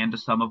command a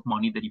sum of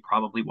money that he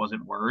probably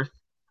wasn't worth,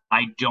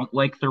 I don't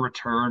like the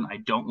return. I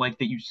don't like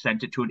that you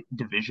sent it to a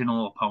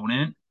divisional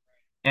opponent.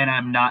 And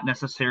I'm not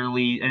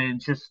necessarily, and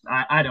it's just,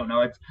 I don't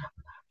know.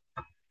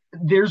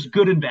 There's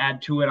good and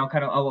bad to it.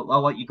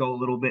 I'll let you go a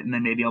little bit and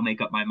then maybe I'll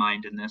make up my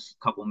mind in this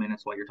couple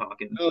minutes while you're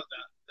talking. Oh,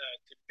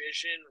 the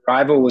division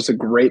rival was a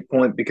great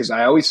point because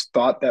I always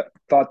thought that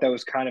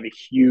was kind of a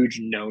huge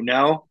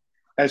no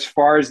as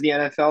far as the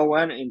NFL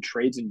went in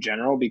trades in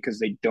general because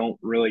they don't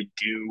really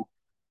do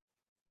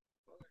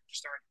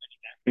just aren't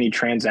many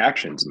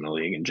transactions in the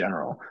league in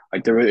general.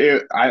 Like we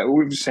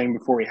were saying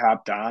before we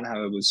hopped on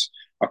how it was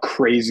a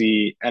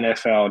crazy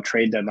NFL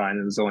trade deadline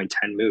and there's only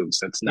 10 moves.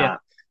 That's Yeah, not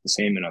the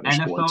same in other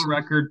NFL sports.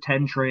 record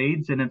 10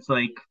 trades, and it's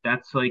like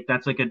that's like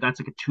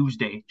a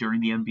Tuesday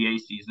during the NBA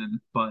season.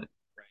 But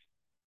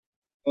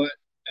But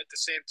at the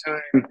same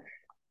time,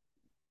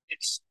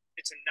 it's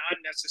a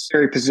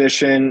non-necessary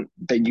position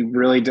that you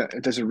really do,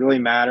 it doesn't really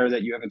matter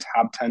that you have a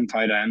top 10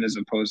 tight end as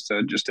opposed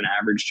to just an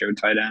average Joe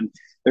tight end.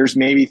 There's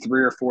maybe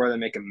three or four that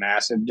make a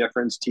massive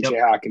difference. yep.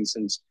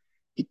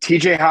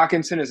 TJ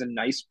Hawkinson is a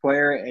nice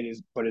player and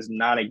is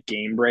not a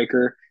game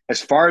breaker.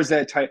 As far as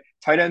that tight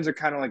ends are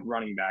kind of like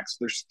running backs.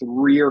 There's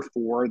three or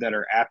four that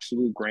are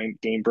absolute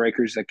game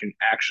breakers that can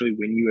actually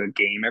win you a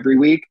game every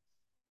week.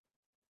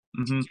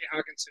 Mm-hmm. TJ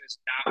Hawkinson is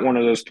not one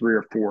of those three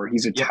or four.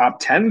 He's a Yep. top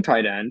 10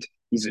 tight end.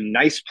 He's a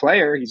nice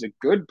player. He's a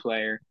good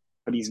player,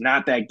 but he's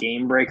not that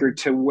game breaker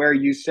to where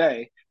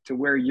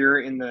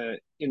you're in the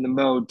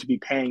mode to be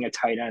paying a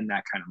tight end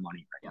that kind of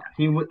money right Yeah. now.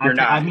 He would. You're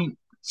I not. mean,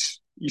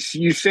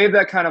 You save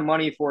that kind of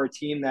money for a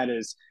team that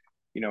is,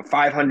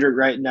 500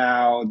 right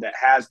now, that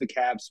has the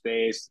cap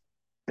space,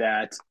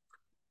 that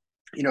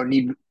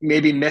need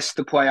maybe missed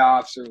the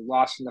playoffs or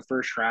lost in the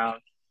first round,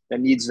 that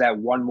needs that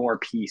one more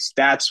piece.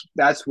 That's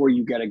where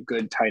you get a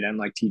good tight end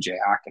like TJ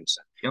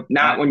Hawkinson. yep.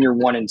 Not when you're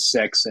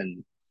 1-6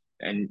 and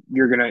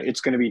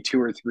it's gonna be 2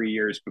 or 3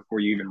 years before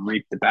you even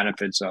reap the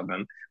benefits of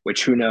him.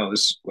 Which who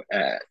knows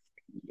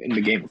in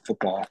the game of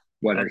football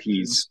whether That's true.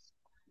 he's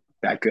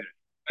that good.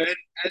 And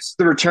as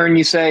the return,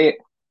 you say, I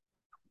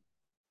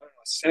don't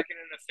know, second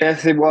and a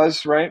fifth it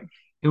was right.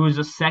 It was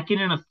a second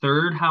and a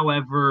third.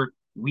 However,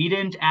 we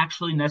didn't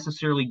actually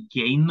necessarily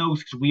gain those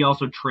because we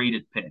also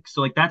traded picks.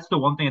 So like that's the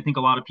one thing I think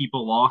a lot of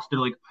people lost. They're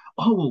like,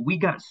 oh well, we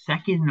got a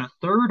second and a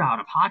third out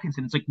of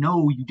Hawkinson. It's like,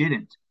 no, you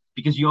didn't,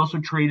 because you also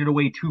traded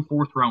away two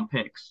fourth round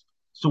picks.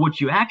 So what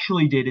you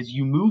actually did is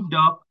you moved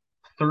up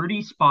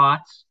 30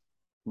 spots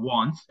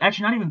once.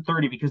 Actually, not even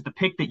 30 because the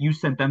pick that you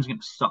sent them is gonna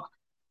suck.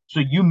 So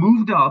you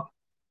moved up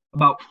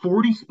about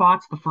 40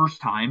 spots the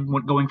first time,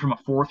 going from a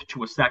fourth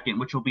to a second,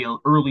 which will be an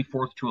early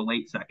fourth to a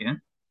late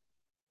second.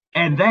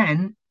 And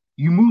then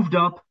you moved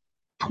up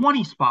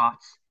 20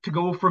 spots to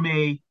go from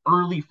a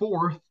early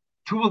fourth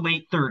to a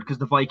late third because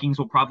the Vikings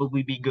will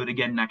probably be good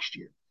again next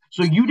year.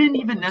 So you didn't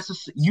even One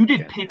necessarily you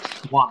did second. pick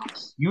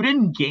swaps. You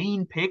didn't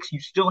gain picks. You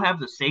still have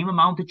the same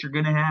amount that you're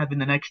going to have in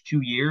the next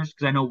 2 years.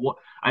 Because I know what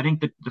I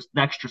think that the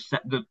extra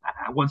set the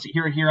once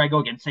here I go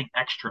again saying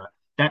extra.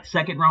 That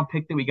second round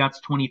pick that we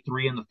got's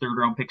 23 and the third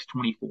round pick's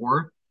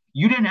 24.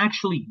 You didn't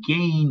actually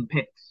gain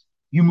picks.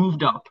 You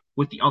moved up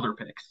with the other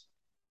picks.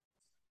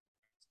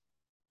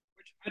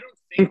 I don't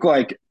think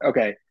like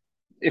okay,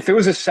 if it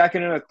was a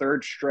second and a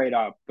third straight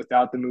up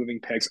without the moving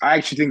picks, I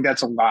actually think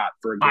that's a lot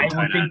for a good I tight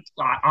would think, end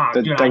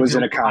that dude, that was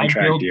in a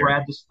contract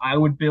year. I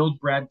would build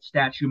Brad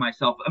statue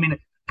myself. I mean,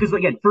 because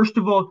again, first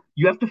of all,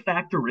 you have to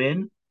factor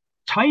in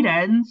tight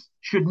ends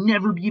should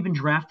never be even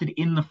drafted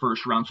in the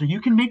first round. So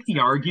you can make the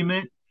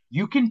argument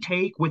you can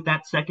take with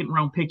that second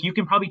round pick, you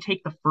can probably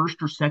take the first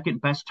or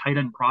second best tight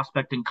end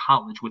prospect in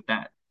college with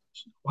that.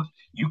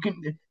 You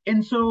can,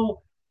 and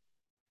so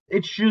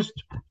it's just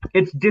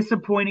it's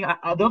disappointing.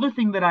 The other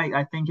thing that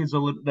I think is a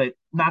little that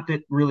not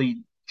that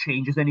really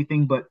changes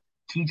anything, but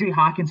TJ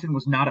Hawkinson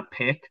was not a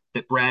pick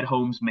that Brad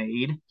Holmes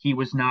made. He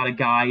was not a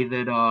guy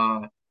that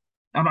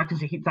I'm not gonna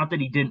say it's not that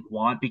he didn't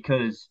want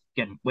because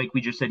again, like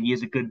we just said, he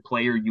is a good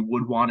player. You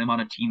would want him on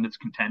a team that's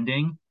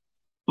contending,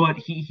 but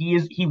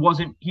he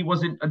wasn't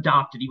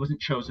adopted. He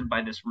wasn't chosen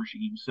by this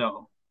regime.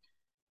 So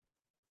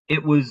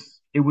it's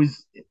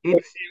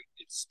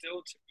It's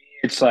still to me,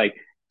 it's like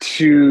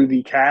to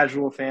the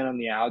casual fan on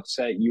the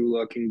outset, you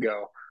look and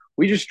go,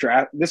 we just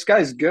draft this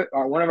guy's good,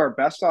 one of our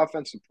best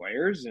offensive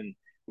players, and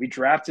we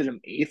drafted him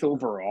eighth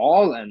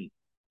overall, and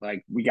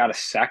like we got a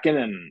second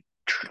and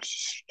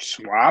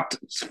swapped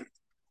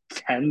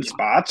 10 yeah,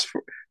 spots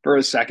for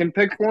a second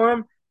pick for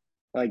him.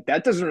 Like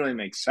that doesn't really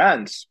make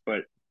sense.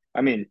 But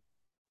I mean,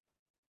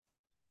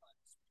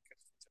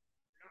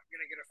 you're not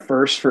gonna get a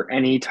first for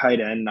any tight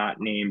end not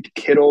named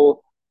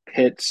Kittle,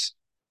 Pitts,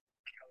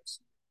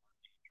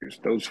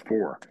 those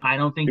four. I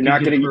don't think you'd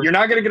get a You're first.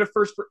 not gonna get a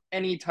first for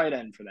any tight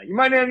end for that. You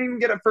might not even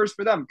get a first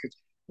for them because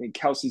I mean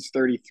Kelsey's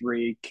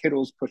 33,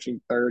 Kittle's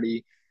pushing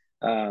 30,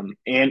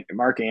 and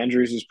Mark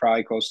Andrews is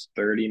probably close to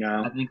 30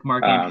 I now. think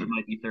Mark Andrews Um,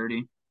 might be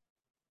 30.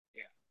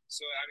 yeah.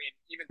 So I mean,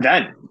 even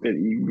then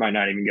you might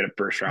not even get a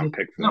first Yeah. round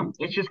pick for No, them.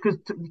 it's just because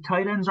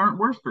tight ends aren't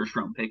worth first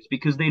round picks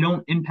because they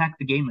don't impact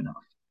the game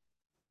enough.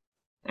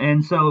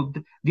 And so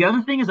the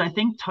other thing is, I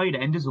think tight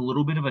end is a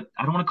little bit of a,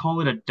 I don't want to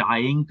call it a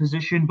dying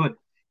position, but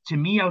to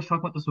me, I was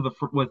talking about this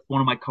with one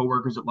of my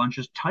coworkers at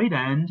lunches. Tight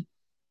end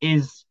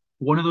is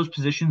one of those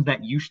positions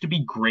that used to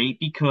be great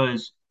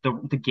because the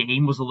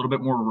game was a little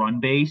bit more run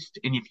based,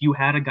 and if you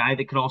had a guy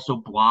that could also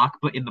block,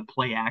 but in the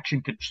play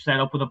action could set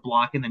up with a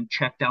block and then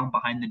check down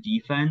behind the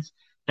defense,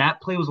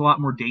 that play was a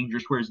lot more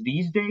dangerous. Whereas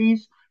these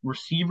days,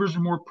 receivers are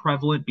more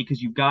prevalent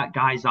because you've got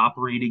guys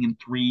operating in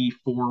three,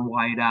 four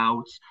wide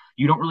outs.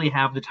 You don't really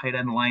have the tight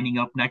end lining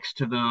up next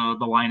to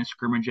the line of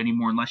scrimmage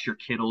anymore unless you're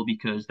Kittle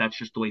because that's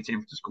just the way San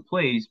Francisco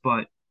plays.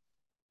 But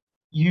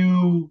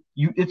you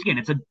it's again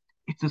it's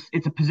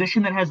a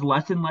position that has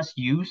less and less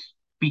use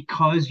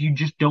because you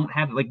just don't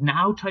have like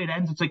now tight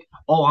ends it's like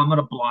oh I'm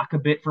gonna block a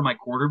bit for my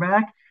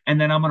quarterback and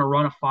then I'm gonna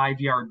run a 5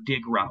 yard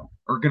dig route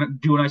or gonna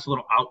do a nice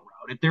little out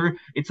route. If they're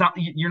it's not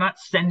you're not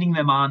sending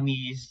them on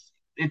these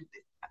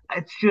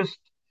it's just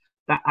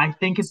that I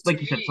think it's To like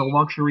you said it's a me,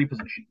 luxury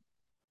position.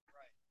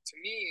 to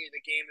me,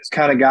 the game has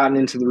kind of gotten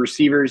into the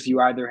receivers. You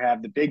either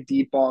have the big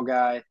deep ball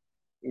guy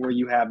or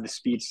you have the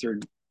speedster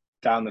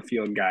down the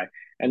field guy.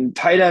 And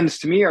tight ends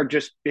to me are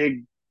just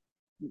big,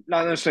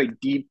 not necessarily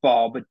deep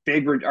ball, but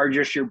big are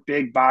just your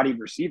big bodied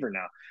receiver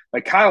now.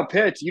 Like Kyle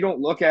Pitts, you don't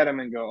look at him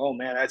and go, "Oh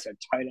man, that's a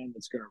tight end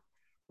that's going to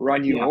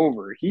run you Yeah,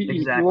 over." He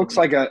looks exactly.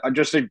 like a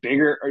just a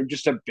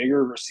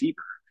bigger receiver.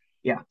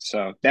 Yeah.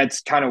 So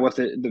that's kind of what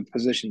the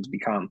positions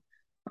become.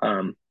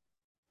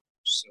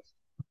 So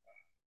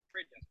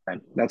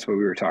that's what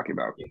we were talking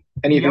about. The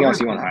Anything other else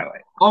you want to thing,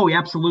 highlight? oh, yeah,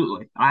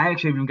 absolutely. I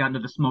actually haven't gotten to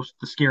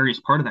the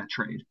scariest part of that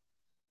trade.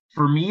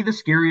 For me, the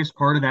scariest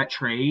part of that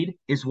trade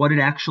is what it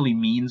actually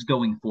means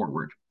going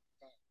forward.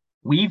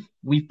 We've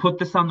put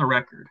this on the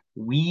record.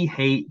 We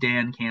hate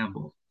Dan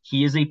Campbell.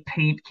 He is a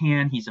paint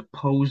can. He's a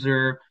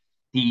poser.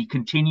 He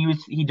sits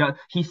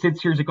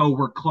here and like, oh,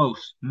 we're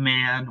close,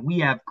 man. We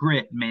have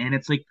grit, man.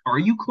 It's like, are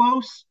you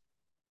close?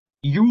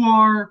 You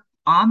are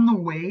on the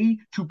way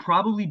to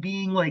probably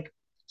being like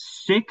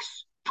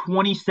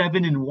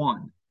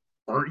 6-27-1.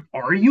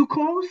 Are you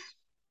close?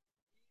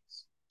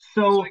 He's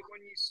So like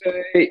when you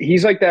say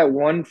he's like that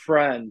one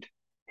friend.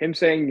 Him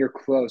saying you're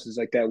close is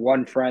like that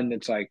one friend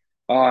that's like,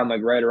 oh, I'm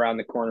like right around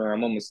the corner.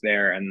 I'm almost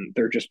there, and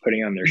they're just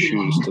putting on their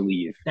shoes to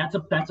leave. that's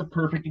a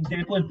perfect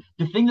example. And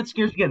the thing that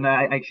scares me, again,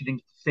 I actually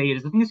didn't say it,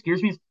 is the thing that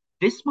scares me is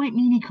this might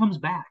mean he comes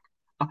back.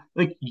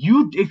 Like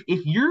you,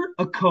 if you're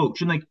a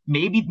coach, and like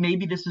maybe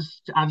this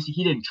is obviously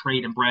he didn't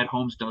trade and Brad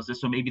Holmes does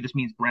this, so maybe this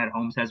means Brad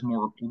Holmes has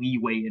more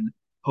leeway, and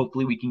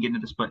hopefully we can get into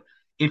this. But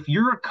if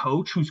you're a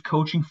coach who's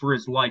coaching for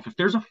his life, if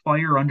there's a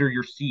fire under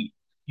your seat,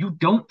 you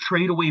don't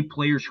trade away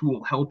players who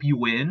will help you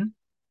win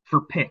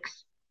for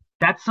picks.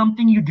 That's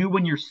something you do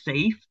when you're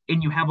safe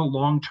and you have a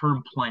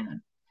long-term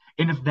plan.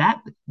 And if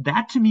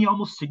that to me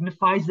almost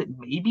signifies that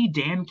maybe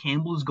Dan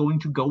Campbell is going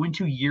to go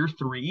into year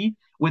three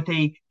with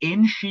a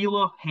in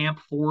Sheila Hamp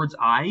Ford's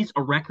eyes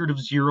a record of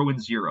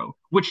 0-0,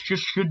 which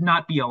just should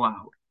not be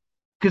allowed.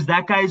 Because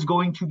that guy is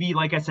going to be,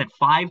 like I said,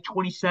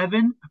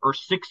 5-27 or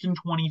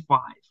 6-25.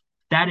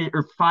 That is,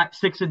 or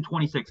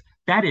 6-26.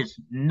 That is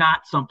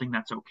not something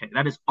that's okay.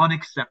 That is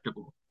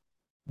unacceptable.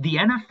 The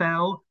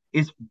NFL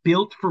is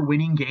built for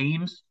winning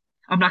games.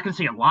 I'm not going to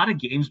say a lot of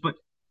games, but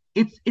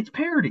it's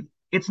parity.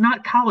 It's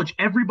not college.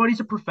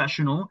 Everybody's a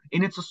professional,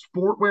 and it's a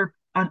sport where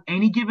on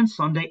any given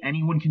Sunday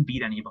anyone can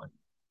beat anybody.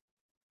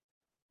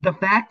 The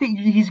fact that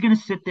he's going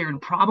to sit there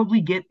and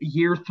probably get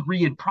year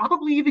three and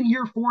probably even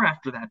year four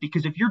after that,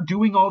 because if you're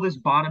doing all this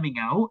bottoming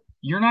out,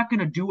 you're not going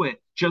to do it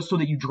just so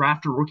that you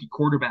draft a rookie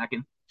quarterback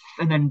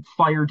and then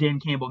fire Dan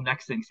Campbell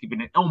next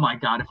Thanksgiving. And, oh my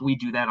God, if we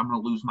do that, I'm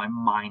going to lose my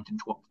mind in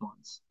 12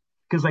 months.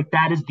 Because like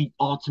that is the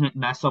ultimate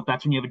mess up.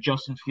 That's when you have a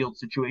Justin Fields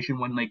situation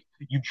when like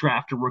you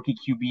draft a rookie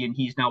QB and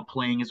he's now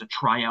playing as a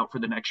tryout for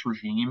the next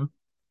regime.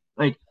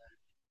 Like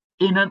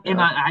in Yeah. an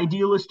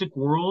idealistic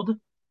world,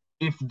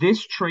 if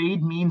this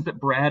trade means that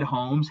Brad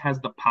Holmes has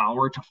the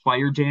power to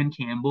fire Dan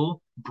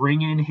Campbell,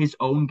 bring in his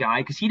own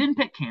guy, because he didn't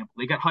pick Campbell.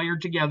 They got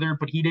hired together,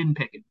 but he didn't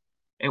pick him.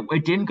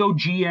 It didn't go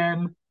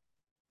GM,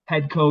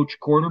 head coach,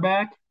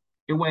 quarterback.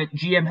 It went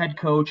GM, head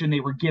coach, and they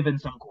were given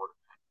some quarterback.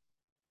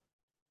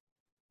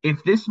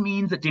 If this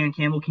means that Dan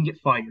Campbell can get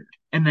fired,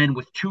 and then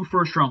with 2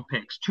 first-round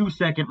picks, 2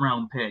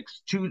 second-round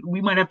picks,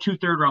 we might have 2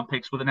 third-round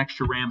picks with an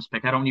extra Rams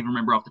pick. I don't even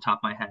remember off the top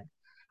of my head.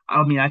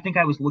 I mean, I think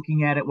I was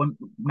looking at it when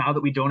now that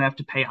we don't have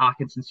to pay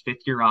Hawkinson's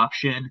 5th-year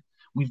option,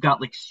 we've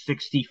got like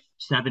 60,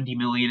 70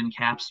 million in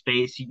cap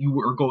space. You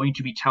are going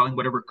to be telling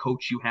whatever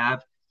coach you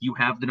have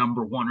the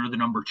number one or the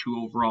number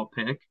two overall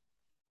pick.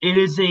 It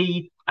is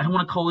I don't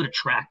want to call it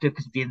attractive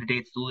because at the end of the day,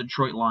 it's the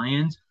Detroit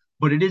Lions,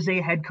 but it is a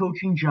head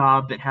coaching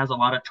job that has a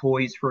lot of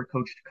toys for a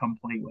coach to come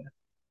play with.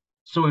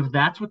 So if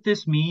that's what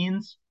this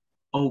means,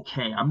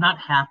 okay. I'm not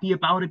happy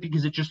about it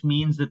because it just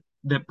means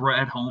that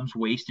Brad Holmes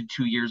wasted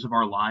 2 years of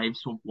our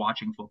lives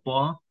watching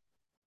football.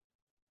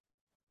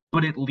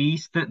 But at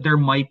least that there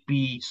might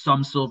be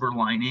some silver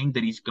lining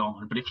that he's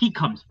gone. But if he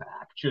comes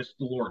back, just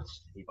Lord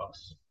save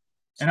us.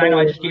 And I know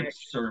I So just gave a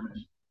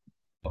sermon,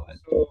 but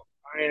so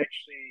I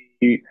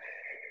actually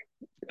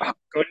gun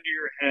to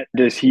your head.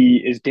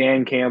 Is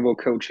Dan Campbell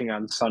coaching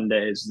on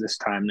Sundays this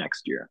time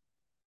next year?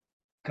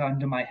 gun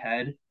to my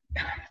head.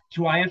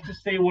 Do I have to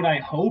say what I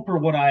hope or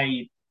what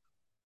I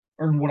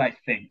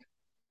think?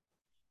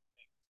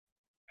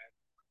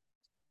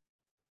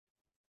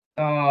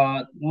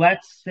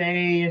 Let's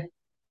say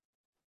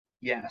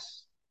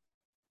yes.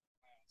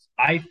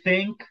 I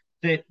think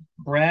that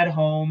Brad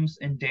Holmes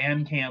and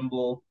Dan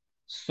Campbell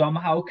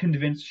somehow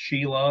convinced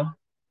Sheila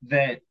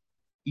that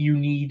you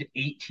need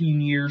 18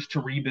 years to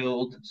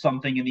rebuild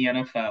something in the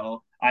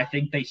NFL. I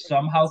think they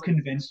somehow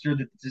convinced her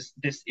that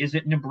this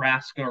isn't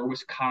Nebraska or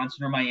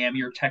Wisconsin or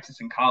Miami or Texas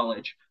in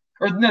college.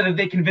 Or no,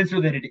 they convinced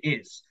her that it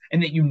is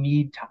and that you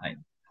need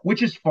time.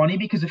 Which is funny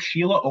because if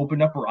Sheila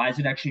opened up her eyes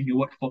and actually knew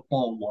what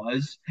football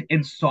was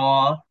and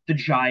saw the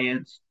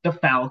Giants, the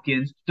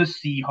Falcons, the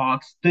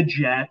Seahawks, the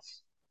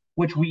Jets,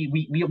 which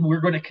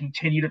we're going to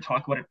continue to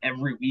talk about it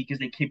every week as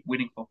they keep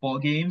winning football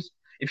games.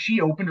 If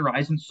she opened her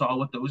eyes and saw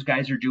what those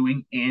guys are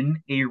doing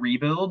in a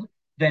rebuild,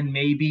 then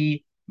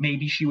maybe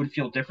she would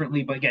feel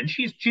differently. But again,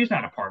 she's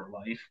not a part of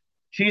life.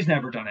 She's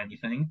never done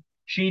anything.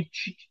 I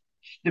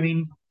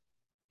mean,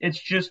 it's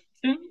just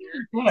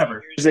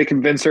whatever. Years they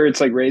convince her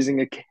it's like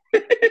raising a kid.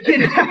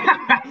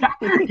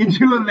 Could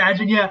you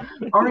imagine? Yeah.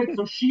 All right.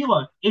 So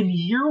Sheila, in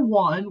year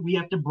one, we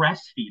have to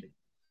breastfeed it.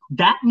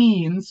 That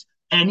means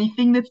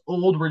anything that's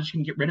old, we're just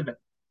gonna get rid of it.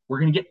 We're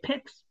gonna get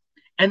picks.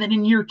 And then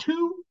in year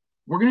two,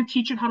 we're gonna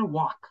teach it how to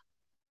walk.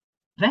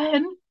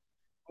 Then,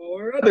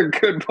 Or other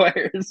good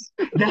players.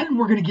 then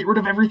we're gonna get rid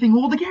of everything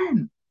old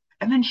again.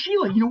 And then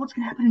Sheila, you know what's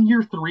gonna happen in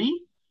year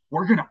three?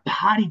 We're gonna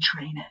potty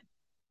train it.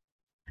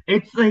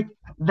 It's like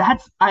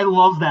I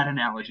love that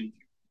analogy.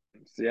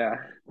 Yeah.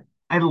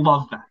 I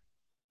love that.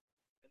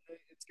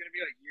 It's gonna be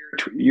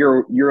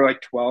like you're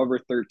like 12 or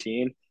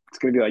 13. It's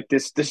gonna be like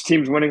this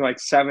team's winning like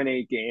 7,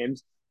 8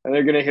 games, and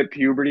they're gonna hit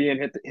puberty and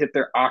hit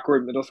their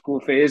awkward middle school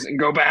phase and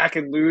go back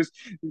and lose,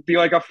 be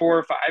like a 4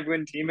 or 5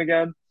 win team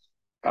again.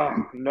 Oh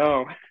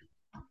no.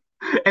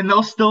 And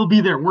they'll still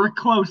be there. We're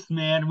close,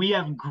 man. We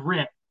have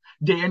grit.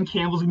 Dan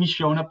Campbell's gonna be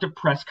showing up to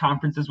press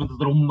conferences with his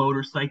little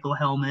motorcycle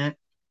helmet.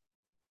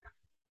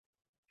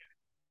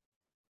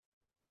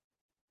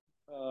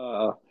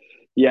 Uh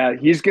yeah,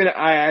 he's gonna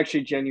I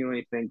actually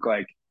genuinely think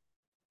like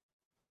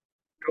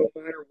no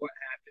matter what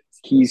happens,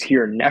 he's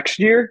here next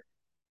year.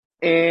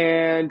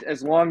 And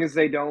as long as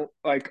they don't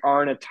like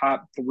aren't a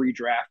top three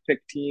draft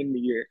pick team the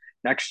year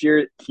next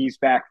year, he's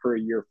back for a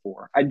year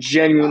four. I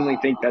genuinely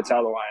think that's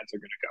how the Lions are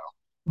going to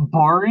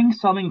Barring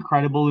some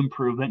incredible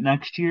improvement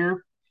next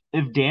year,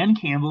 if Dan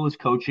Campbell is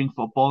coaching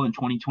football in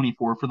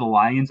 2024 for the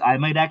Lions, I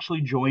might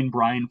actually join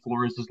Brian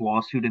Flores'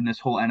 lawsuit in this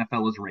whole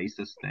NFL is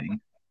racist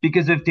thing.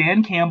 Because if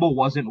Dan Campbell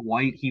wasn't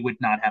white, he would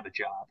not have a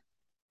job.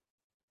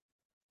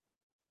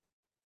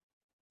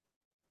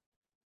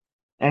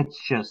 It's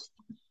just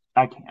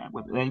I can't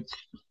with it.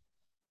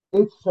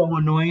 It's so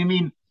annoying. I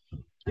mean,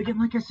 again,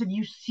 like I said,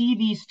 you see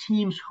these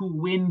teams who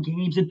win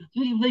games and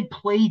they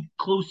play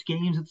close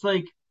games. It's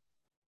like,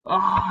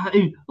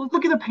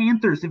 look at the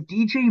Panthers. If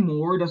DJ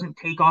Moore doesn't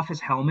take off his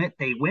helmet,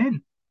 they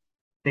win.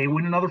 They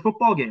win another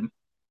football game.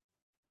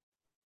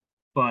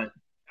 But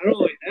Not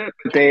only that,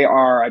 but they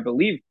are, I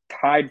believe,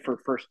 tied for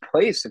first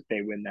place if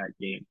they win that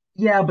game.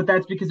 yeah, but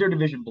that's because their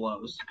division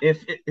blows.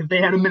 If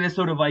they had a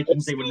Minnesota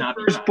Vikings, It's they would still not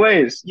be first tied.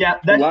 place. Yeah,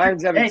 The that's true.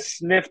 Lions haven't Hey,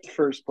 sniffed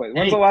first place.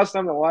 When's the hey, last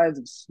time the Lions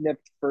have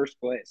sniffed first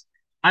place?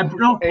 I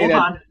no, Hey, hold that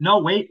on. No,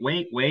 wait.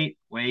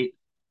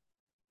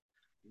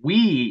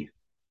 We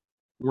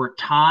were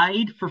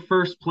tied for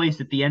first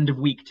place at the end of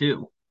week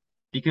 2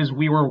 because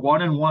we were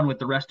 1-1 with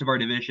the rest of our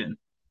division.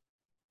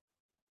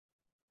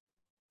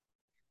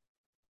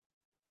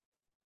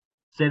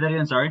 Say that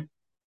again, sorry.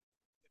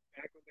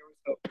 back when there was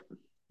hope.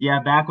 Yeah,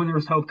 back when there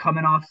was hope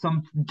coming off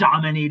some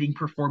dominating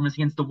performance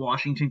against the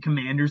Washington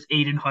Commanders,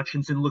 Aiden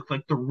Hutchinson looked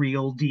like the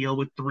real deal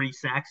with 3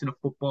 sacks in a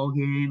football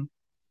game.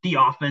 The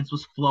offense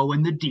was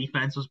flowing, the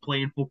defense was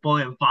playing football.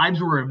 Yeah, vibes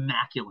were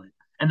immaculate.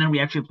 And then we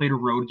actually played a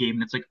road game,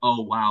 and it's like,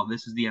 oh wow,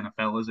 this is the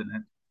NFL, isn't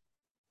it?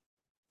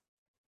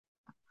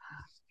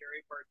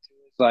 Scary part too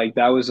is like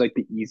that was like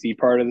the easy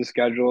part of the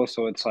schedule.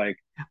 So it's like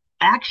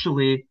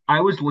Actually,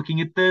 I was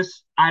looking at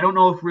this. I don't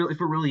know if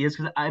it really is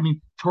because I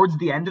mean, towards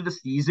the end of the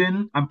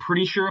season, I'm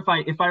pretty sure if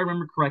I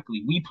remember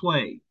correctly, we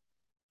play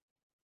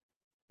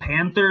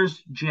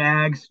Panthers,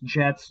 Jags,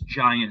 Jets,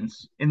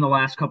 Giants in the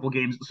last couple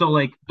games. So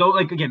like though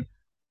like again,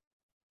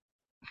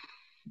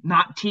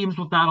 not teams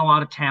with not a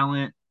lot of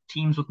talent,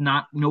 teams with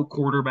not no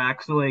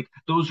quarterback. So like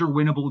those are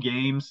winnable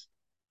games.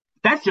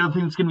 That's the other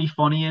thing that's gonna be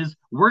funny is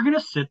we're gonna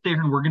sit there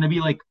and we're gonna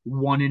be like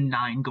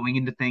 1-9 going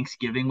into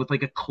Thanksgiving with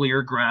like a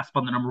clear grasp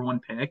on the number one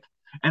pick.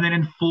 And then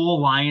in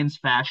full Lions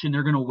fashion,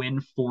 they're gonna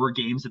win 4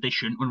 games that they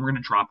shouldn't when we're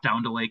gonna drop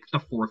down to like the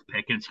fourth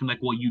pick. And it's gonna be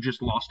like, well, you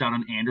just lost out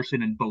on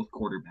Anderson and both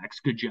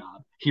quarterbacks. Good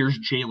job. Here's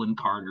Jalen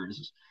Carter.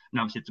 And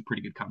obviously it's a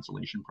pretty good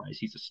consolation price.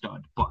 He's a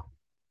stud, but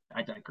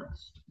I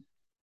digress.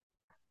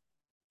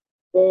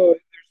 well, there's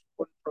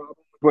one problem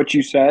with what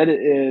you said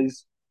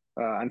is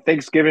on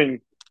Thanksgiving,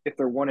 if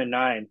they're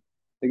 1-9,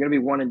 they're gonna be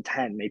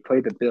 1-10. They play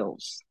the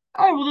Bills.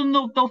 Oh well, then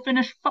they'll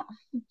finish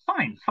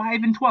fine,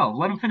 5-12.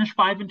 Let them finish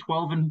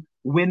 5-12 and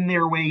win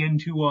their way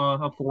into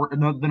a four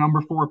the number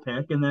 4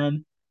 pick, and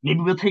then maybe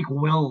we'll take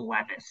Will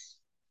Levis,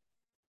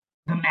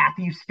 the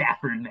Matthew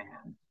Stafford man.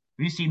 Have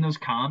you seen those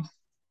comps?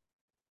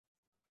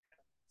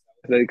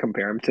 They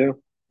compare them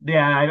to.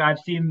 Yeah, I've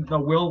seen the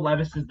Will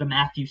Levis is the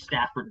Matthew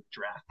Stafford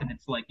draft, and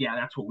it's like, yeah,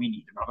 that's what we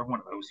need. Another one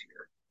of those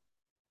here.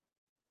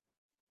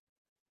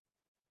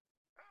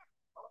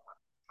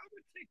 I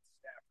would take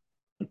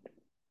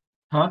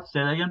Huh? Say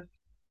that again.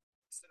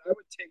 Stafford. I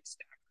would take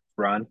Stafford.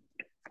 Run.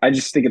 I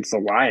just think it's the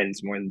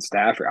Lions more than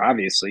Stafford.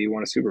 Obviously, he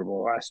won a Super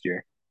Bowl last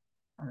year.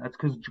 That's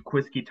because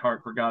Jaquiski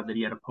Tart forgot that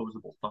he had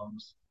opposable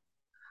thumbs.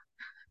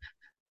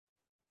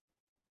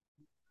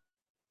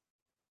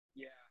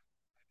 Yeah.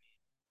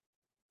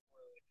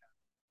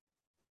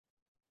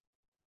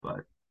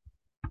 But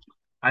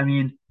I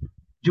mean,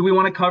 do we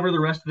want to cover the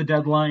rest of the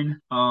deadline?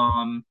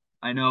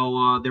 I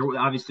know there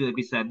obviously, like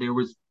we said, there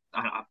was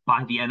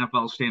by the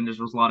NFL standards,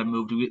 there was a lot of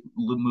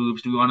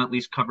moves. Do we want to at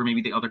least cover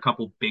maybe the other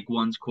couple big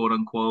ones, quote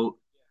unquote?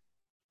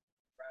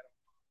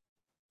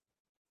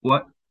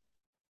 What?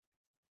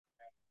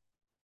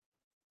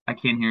 I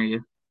can't hear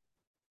you.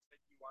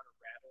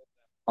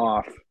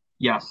 Off.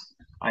 Yes,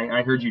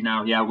 I heard you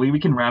now. Yeah, we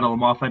can rattle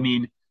them off. I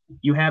mean,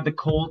 you had the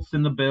Colts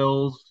and the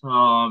Bills.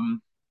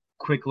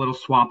 Quick little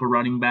swap of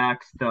running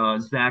backs. The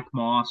Zach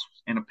Moss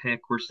and a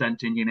pick were sent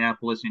to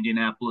Indianapolis.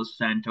 Indianapolis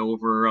sent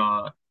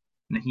over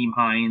Naheem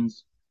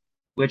Hines,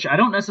 which I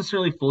don't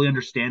necessarily fully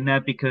understand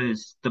that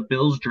because the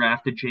Bills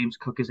drafted James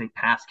Cook as a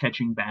pass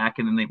catching back,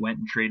 and then they went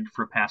and traded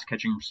for a pass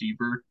catching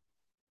receiver.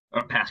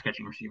 A pass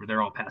catching receiver.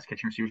 They're all pass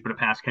catching receivers, but a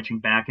pass catching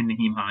back in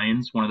Naheem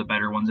Hines, one of the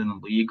better ones in the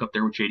league, up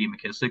there with JD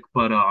McKissick.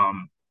 But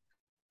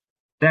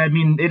that I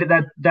mean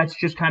that's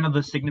just kind of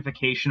the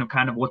signification of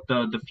kind of what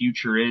the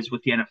future is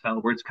with the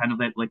NFL, where it's kind of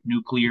that like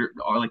nuclear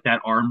or like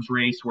that arms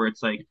race where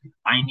it's like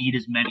I need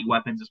as many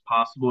weapons as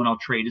possible and I'll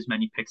trade as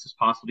many picks as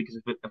possible because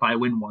if I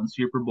win one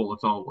Super Bowl,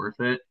 it's all worth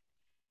it.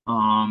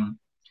 Um,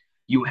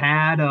 you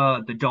had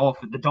the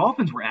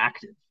Dolphins were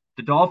active.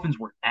 The Dolphins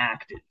were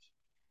active.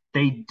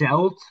 They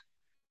dealt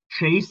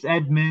Chase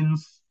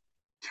Edmonds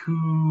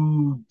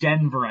to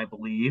Denver, I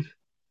believe.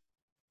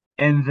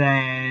 And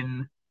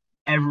then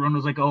everyone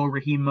was like, "Oh,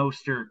 Raheem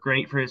Mostert,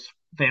 great for his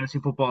fantasy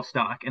football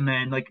stock." And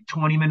then like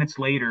 20 minutes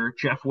later,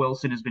 Jeff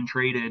Wilson has been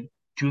traded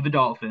to the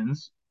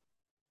Dolphins.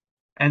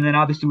 And then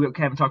obviously we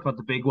haven't talked about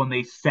the big one.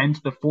 They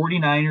sent the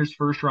 49ers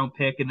first round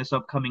pick in this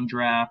upcoming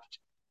draft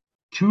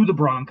to the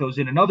Broncos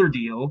in another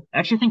deal.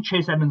 Actually, I think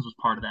Chase Edmonds was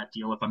part of that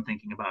deal if I'm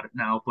thinking about it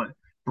now. But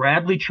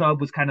Bradley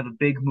Chubb was kind of the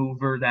big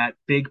mover, that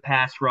big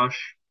pass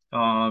rush.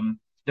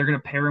 They're going to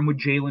pair him with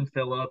Jalen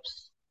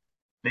Phillips.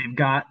 They've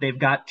got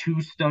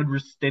 2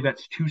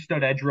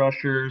 stud edge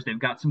rushers. They've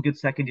got some good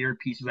secondary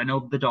pieces. I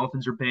know the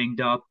Dolphins are banged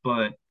up,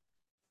 but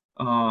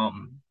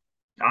Um,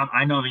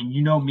 I know. I mean,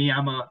 you know me.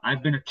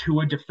 I've been a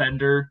Tua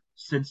defender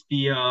since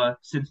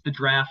the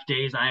draft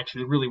days. I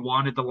actually really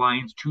wanted the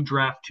Lions to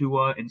draft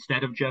Tua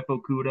instead of Jeff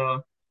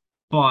Okuda.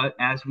 But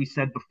as we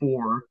said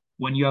before,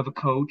 when you have a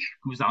coach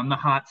who's on the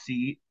hot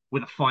seat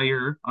with a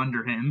fire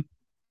under him,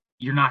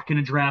 you're not going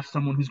to draft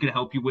someone who's going to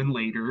help you win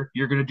later.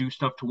 You're going to do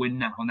stuff to win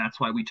now, and that's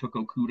why we took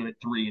Okuda at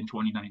 3 in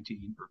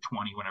 2019 or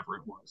 20, whenever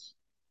it was.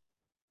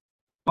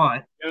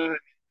 But Yeah,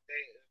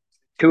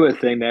 to a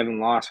thing they haven't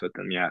lost with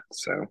them yet.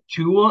 So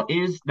Tua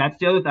is that's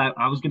the other thing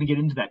I was going to get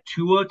into that.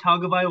 Tua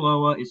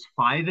Tagovailoa is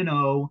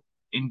 5-0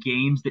 in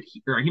games that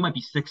he might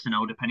be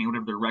 6-0 depending on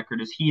whatever their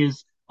record is. He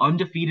is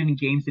undefeated in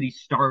games that he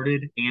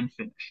started and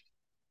finished.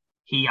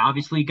 He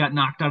obviously got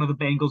knocked out of the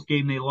Bengals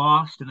game they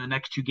lost. In the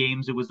next two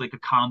games, it was like a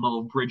combo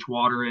of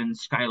Bridgewater and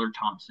Skylar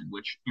Thompson,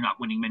 which you're not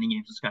winning many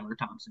games with Skylar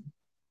Thompson.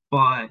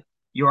 But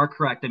you are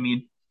correct. I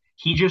mean,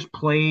 he just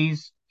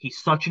plays. He's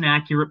such an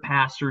accurate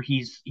passer.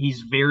 He's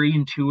very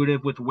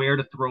intuitive with where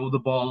to throw the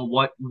ball,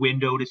 what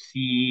window to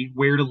see,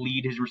 where to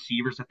lead his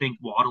receivers. I think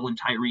Waddle and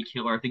Tyreek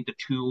Hill are, I think, the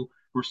two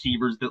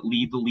receivers that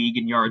lead the league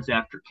in yards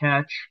after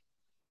catch.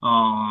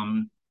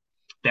 Um,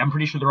 I'm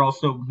pretty sure they're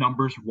also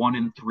numbers 1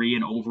 and 3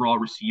 in overall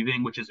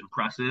receiving, which is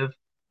impressive.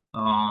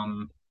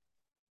 Um,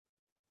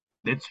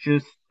 it's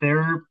just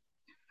their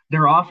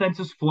offense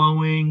is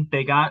flowing.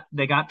 They got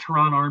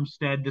Teron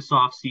Armstead this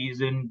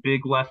offseason,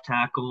 big left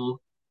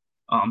tackle.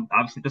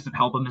 Obviously, it doesn't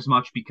help him as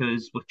much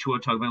because with Tua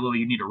Tagovailoa,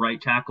 you need a right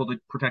tackle to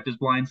protect his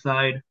blind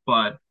side,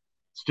 but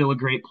still a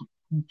great,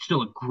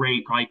 still a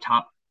great, probably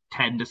top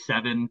 10 to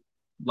 7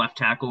 left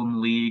tackle in the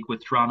league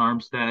with Teron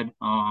Armstead.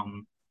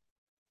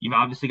 You've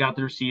obviously got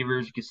the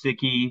receivers,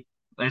 Gesicki,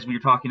 as we were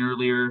talking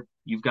earlier.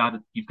 You got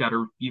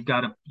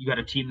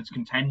a team that's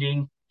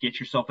contending. Get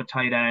yourself a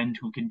tight end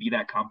who can be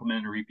that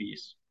complementary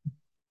piece.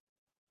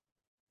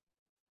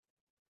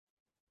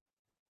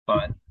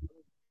 But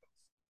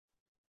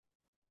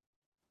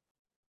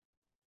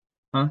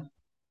huh?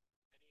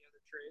 any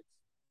other trades?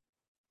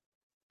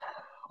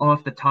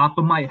 Off the top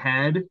of my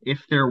head,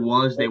 if there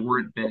was, they Oh,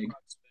 weren't big.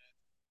 Roquan Smith.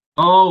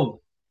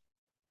 Oh,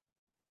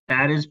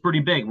 that is pretty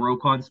big.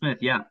 Roquan Smith,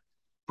 yeah.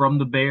 From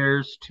the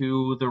Bears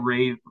to the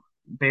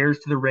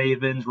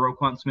Ravens,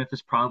 Roquan Smith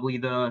is probably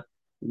the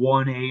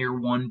 1A or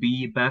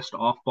 1B best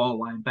off-ball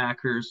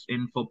linebackers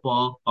in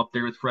football, up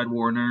there with Fred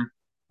Warner.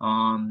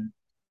 Um,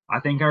 I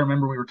think I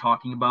remember we were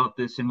talking about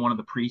this in one of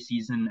the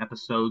preseason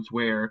episodes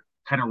where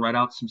kind of read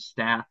out some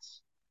stats.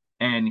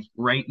 And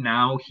right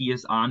now he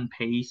is on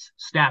pace,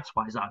 stats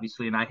wise,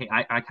 obviously. And I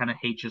kind of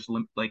hate just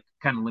like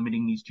kind of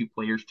limiting these two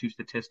players to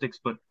statistics,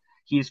 but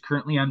he is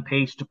currently on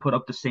pace to put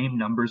up the same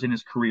numbers in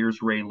his career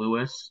as Ray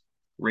Lewis.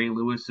 Ray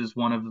Lewis is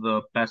one of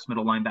the best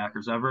middle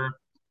linebackers ever,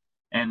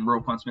 and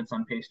Roquan Smith's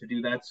on pace to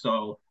do that.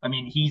 So, I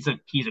mean, he's a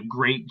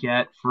great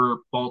get for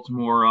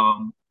Baltimore.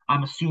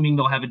 I'm assuming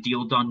they'll have a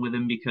deal done with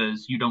him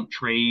because you don't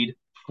trade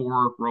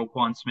for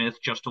Roquan Smith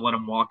just to let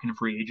him walk in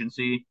free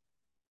agency.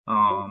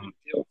 Um, Perfect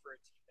deal for a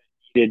team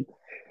that needed.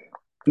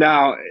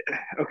 Now,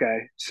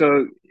 okay,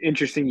 so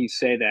interesting you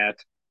say that.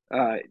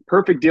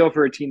 Perfect deal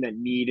for a team that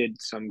needed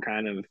some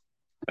kind of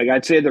like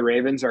I'd say the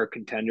Ravens are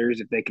contenders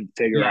if they can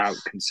figure out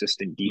yes,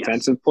 consistent yes.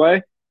 defensive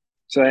play.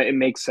 So it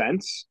makes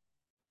sense.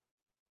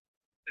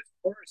 As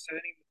far as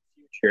signing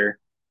the future,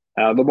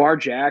 Lamar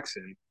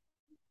Jackson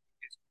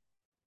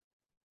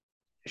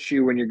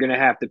issue when you're going to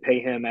have to pay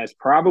him as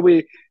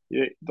probably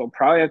they'll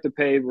probably have to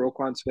pay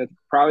Roquan Smith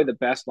probably the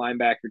best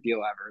linebacker deal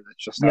ever.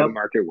 That's just how the Yep,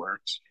 market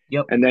works.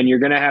 yep. And then you're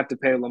going to have to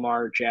pay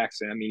Lamar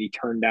Jackson. I mean, he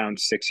turned down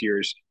 6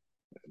 years,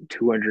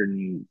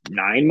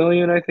 209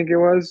 million, I think it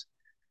was.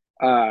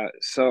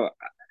 So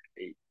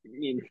I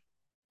mean,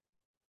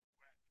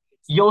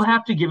 You'll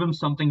have to give him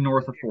something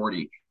north of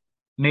 40,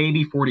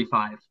 maybe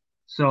 45.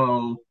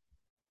 So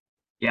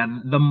yeah,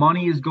 the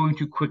money is going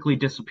to quickly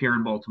disappear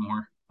in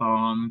Baltimore.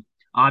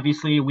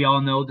 Obviously, we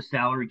all know the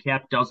salary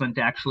cap doesn't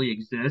actually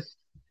exist.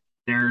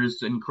 There's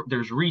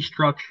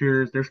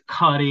restructures, there's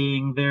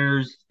cutting,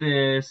 there's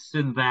this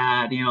and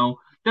that.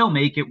 They'll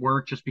make it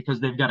work just because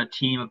they've got a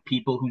team of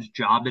people whose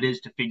job it is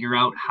to figure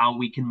out how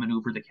we can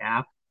maneuver the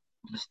cap.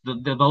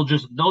 They'll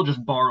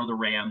just borrow the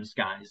Rams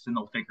guys and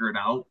they'll figure it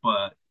out.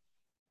 But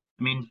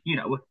I mean,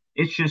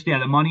 it's just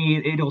the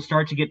money. It'll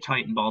start to get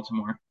tight in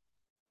Baltimore.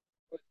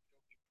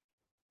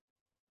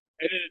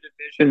 in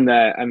a division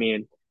that I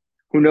mean,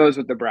 who knows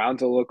what the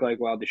Browns will look like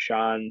while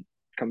Deshaun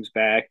comes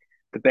back.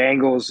 The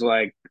Bengals,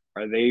 like,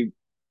 are they?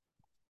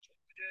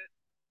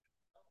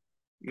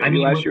 I Maybe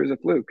mean, last year was a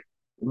fluke.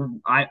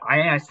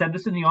 I said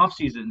this in the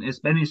offseason. It's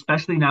been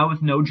especially now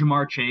with no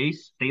Jamar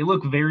Chase. They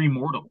look very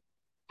mortal.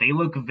 They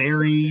look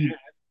very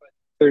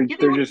yeah. They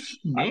They're look just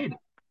mid,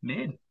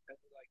 mid.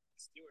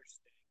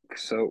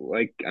 so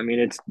like I mean,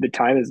 it's the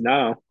time is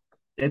now.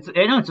 It's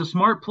a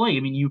smart play. I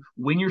mean, you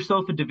win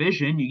yourself a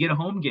division, you get a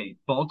home game.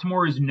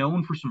 Baltimore is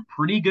known for some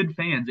pretty good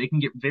fans. They can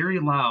get very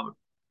loud.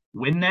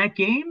 Win that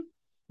game.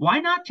 Why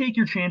not take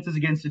your chances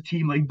against a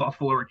team like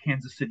Buffalo or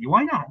Kansas City?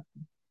 Why not?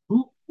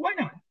 Who? Why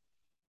not?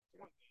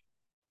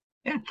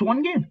 Yeah, it's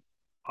one game.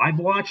 I've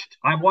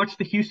watched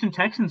the Houston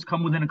Texans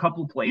come within a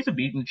couple of plays of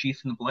beating the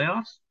Chiefs in the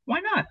playoffs.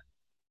 Why not?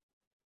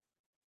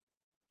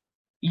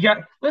 You got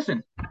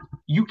listen.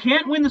 You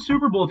can't win the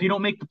Super Bowl if you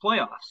don't make the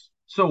playoffs.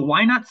 So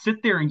why not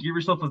sit there and give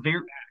yourself a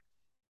very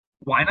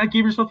why not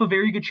give yourself a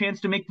very good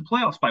chance to make the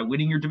playoffs by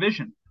winning your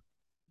division?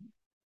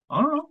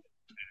 I don't know.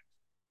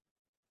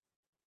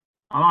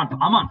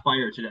 I'm on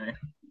fire today.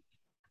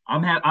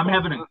 I'm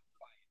having a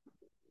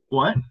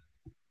what?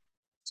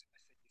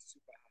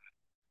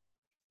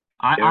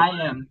 Yeah.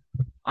 I am.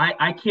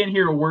 I can't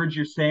hear a word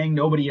you're saying.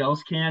 Nobody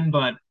else can,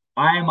 but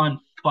I am on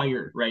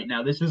fire right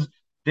now.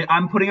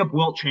 I'm putting up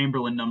Wilt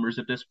Chamberlain numbers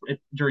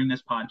during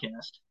this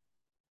podcast.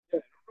 I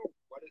don't know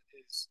what it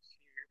is. Can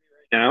you hear me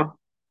right now?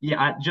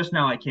 Yeah, just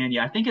now I can.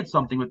 Yeah, I think it's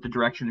something with the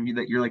direction of you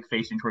that you're like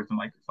facing towards the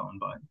microphone,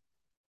 but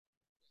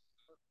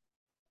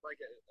Like,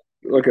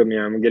 look at me.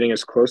 I'm getting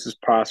as close as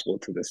possible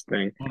to this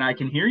thing. and I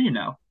can hear you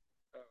now.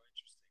 Oh,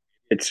 interesting.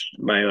 It's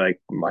my like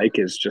mic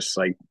is just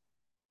like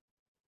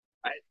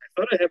I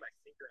thought I had my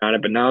finger on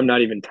it, but now I'm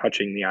not even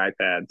touching the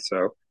iPad.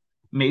 So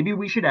Maybe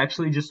we should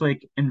actually just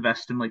like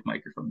invest in like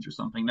microphones or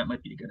something. That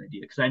might be a good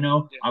idea because I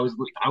know yeah, I was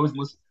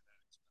listening.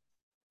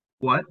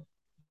 What?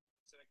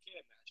 so I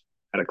can't imagine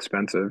that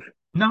expensive.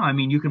 No, I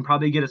mean you can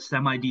probably get a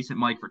semi decent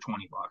mic for $20.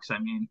 I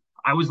mean,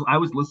 I was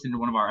listening to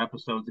one of our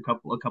episodes a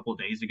couple of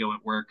days ago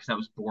at work because I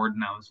was bored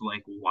and I was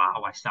like,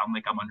 wow, I sound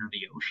like I'm under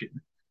the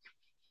ocean.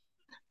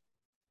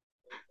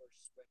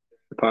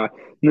 And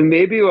then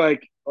maybe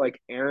like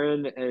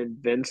Aaron and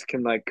Vince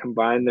can like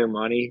combine their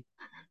money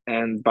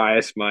and buy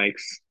us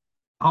mics.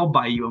 I'll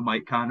buy you a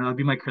mic, Connor. That'll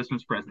be my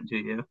Christmas present to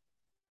you.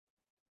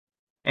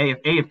 Hey,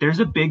 if there's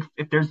a big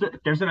if there's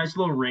a nice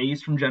little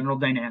raise from General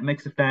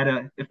Dynamics, if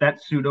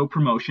that pseudo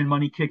promotion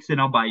money kicks in,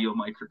 I'll buy you a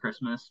mic for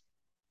Christmas.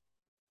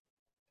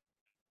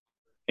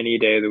 Any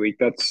day of the week.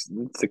 That's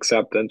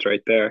acceptance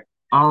right there.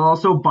 I'll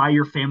also buy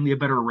your family a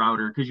better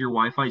router because your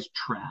Wi-Fi's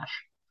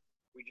trash.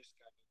 We just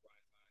got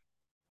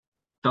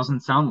new Doesn't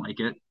sound like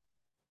it. Maybe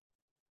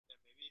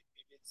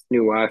it's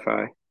new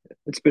Wi-Fi.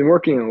 It's been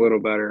working a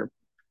little better,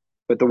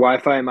 but the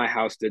Wi-Fi in my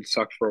house did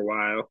suck for a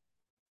while.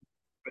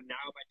 But now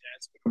my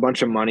dad's spent a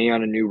bunch of money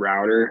on a new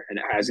router, and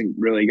it hasn't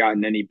really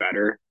gotten any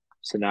better.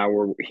 So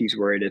now he's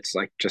worried it's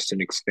like just an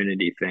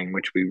Xfinity thing,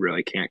 which we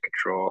really can't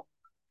control.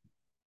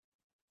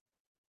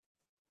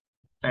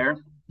 Fair.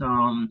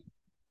 Um,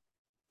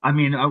 I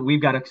mean,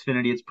 we've got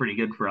Xfinity. It's pretty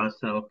good for us,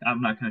 so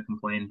I'm not going to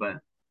complain. But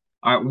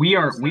we We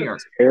are just we have are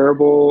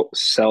terrible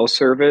cell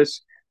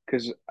service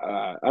because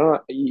I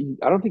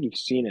don't think you've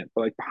seen it,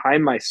 but like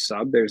behind my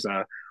sub, there's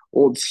a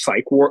old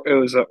psych ward. It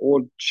was an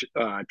old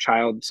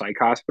child psych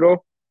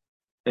hospital,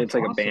 and that's it's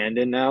like awesome.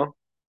 abandoned now.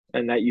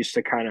 And that used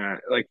to kind of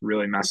like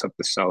really mess up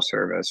the cell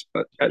service,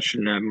 but that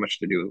shouldn't have much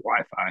to do with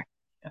Wi-Fi.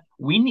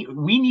 We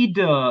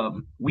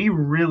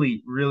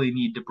really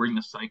need to bring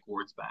the psych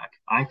wards back.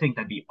 I think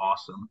that'd be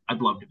awesome.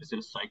 I'd love to visit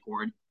a psych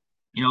ward.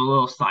 You know, a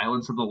little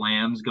Silence of the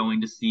Lambs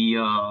going to see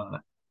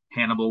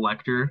Hannibal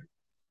Lecter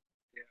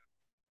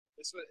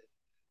This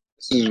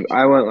was,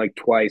 I went like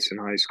twice in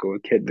high school.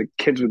 The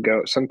kids would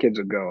go. Some kids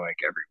would go like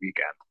every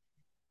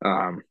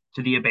weekend.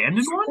 to the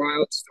abandoned Some one.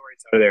 wild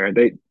stories out of there.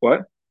 They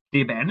what?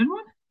 The abandoned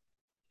one.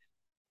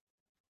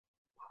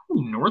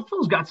 Ooh,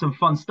 Northville's got some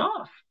fun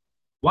stuff.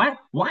 Why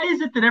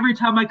is it that every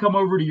time I come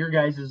over to your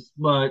guys'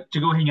 to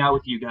go hang out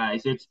with you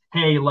guys, it's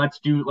hey, let's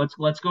go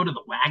to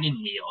the wagon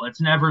wheel. It's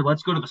never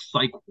let's go to the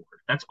psych ward.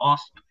 That's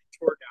awesome.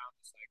 Tore down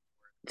the psych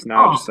ward. It's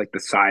now just Oh, like the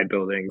side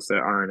buildings that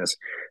aren't as.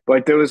 But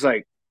like, there was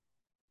like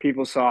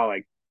people saw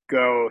like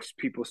ghosts.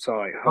 People saw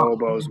like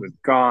hobos oh. with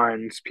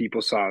guns.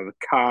 People saw the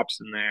cops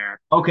in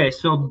there. Okay,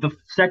 so the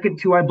second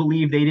two, I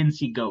believe they didn't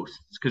see ghosts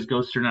because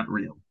ghosts are not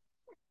real.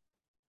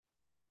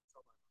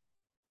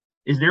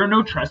 Is there a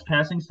no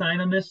trespassing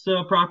sign on this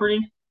property?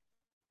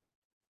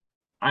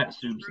 I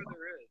assume Sure, so.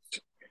 there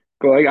is.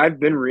 But like I've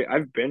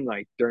been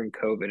like during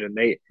COVID, and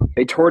they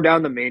tore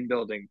down the main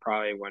building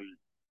probably when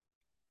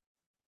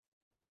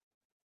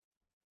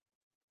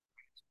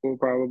school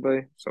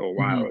probably so a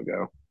while Hmm.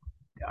 ago.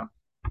 Yeah.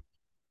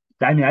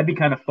 I mean, that'd be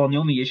kind of fun. The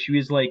only issue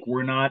is like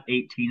we're not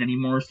 18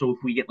 anymore, so if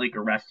we get like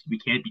arrested, we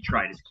can't be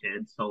tried as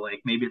kids. So like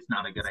maybe it's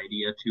not a good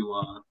idea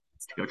to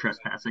go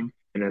trespassing.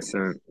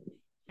 Innocent.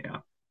 Yeah,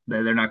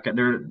 they're not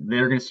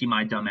they're gonna see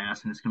my dumb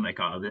ass and it's gonna be like,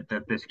 oh,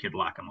 that this kid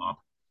lock him up.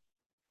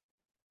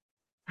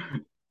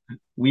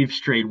 We've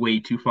strayed way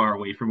too far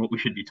away from what we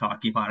should be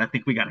talking about. I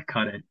think we got to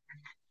cut it.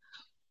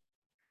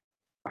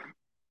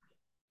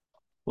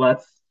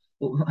 Let's.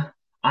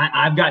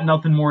 I've got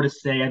nothing more to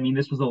say. I mean,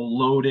 this was a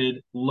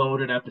loaded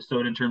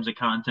episode in terms of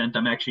content.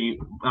 I'm happy.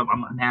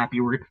 It's gonna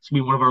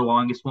be one of our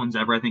longest ones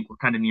ever. I think we're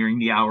kind of nearing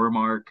the hour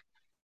mark.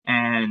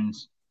 And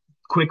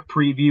quick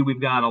preview: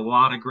 we've got a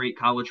lot of great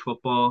college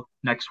football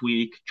next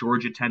week.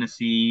 Georgia,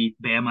 Tennessee,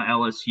 Bama,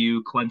 LSU,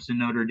 Clemson,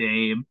 Notre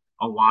Dame.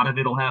 A lot of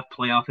it'll have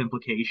playoff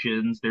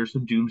implications. There's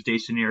some doomsday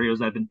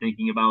scenarios I've been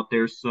thinking about.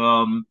 There's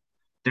some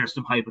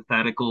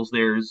hypotheticals.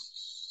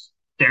 There's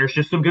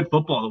just some good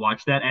football to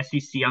watch. That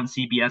SEC on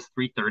CBS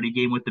 3:30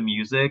 game with the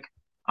music.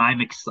 I'm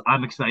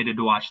excited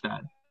to watch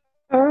that.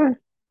 Uh,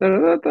 Da,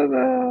 da, da,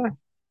 da.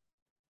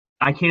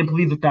 I can't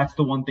believe that that's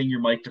the one thing your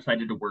mic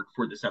decided to work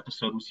for this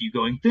episode was you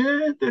going.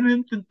 "Duh, duh, duh,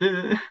 duh,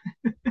 duh."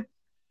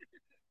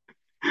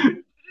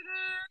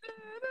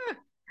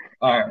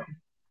 All right,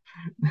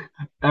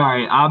 all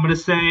right. I'm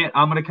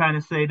gonna kind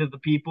of say to the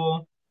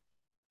people.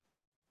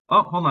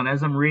 Oh, hold on.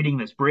 As I'm reading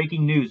this,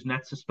 breaking news: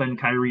 Nets suspend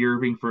Kyrie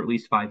Irving for at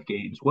least 5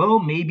 games. Well,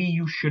 maybe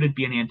you shouldn't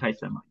be an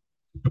anti-Semite.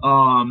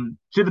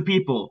 To the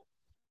people,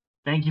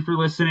 thank you for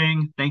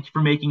listening. Thank you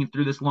for making it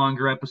through this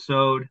longer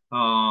episode.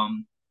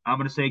 I'm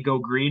gonna say go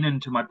green,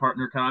 and to my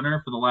partner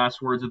Connor for the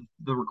last words of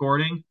the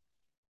recording.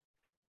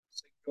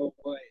 I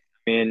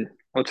mean,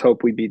 let's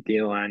hope we beat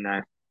the line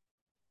now.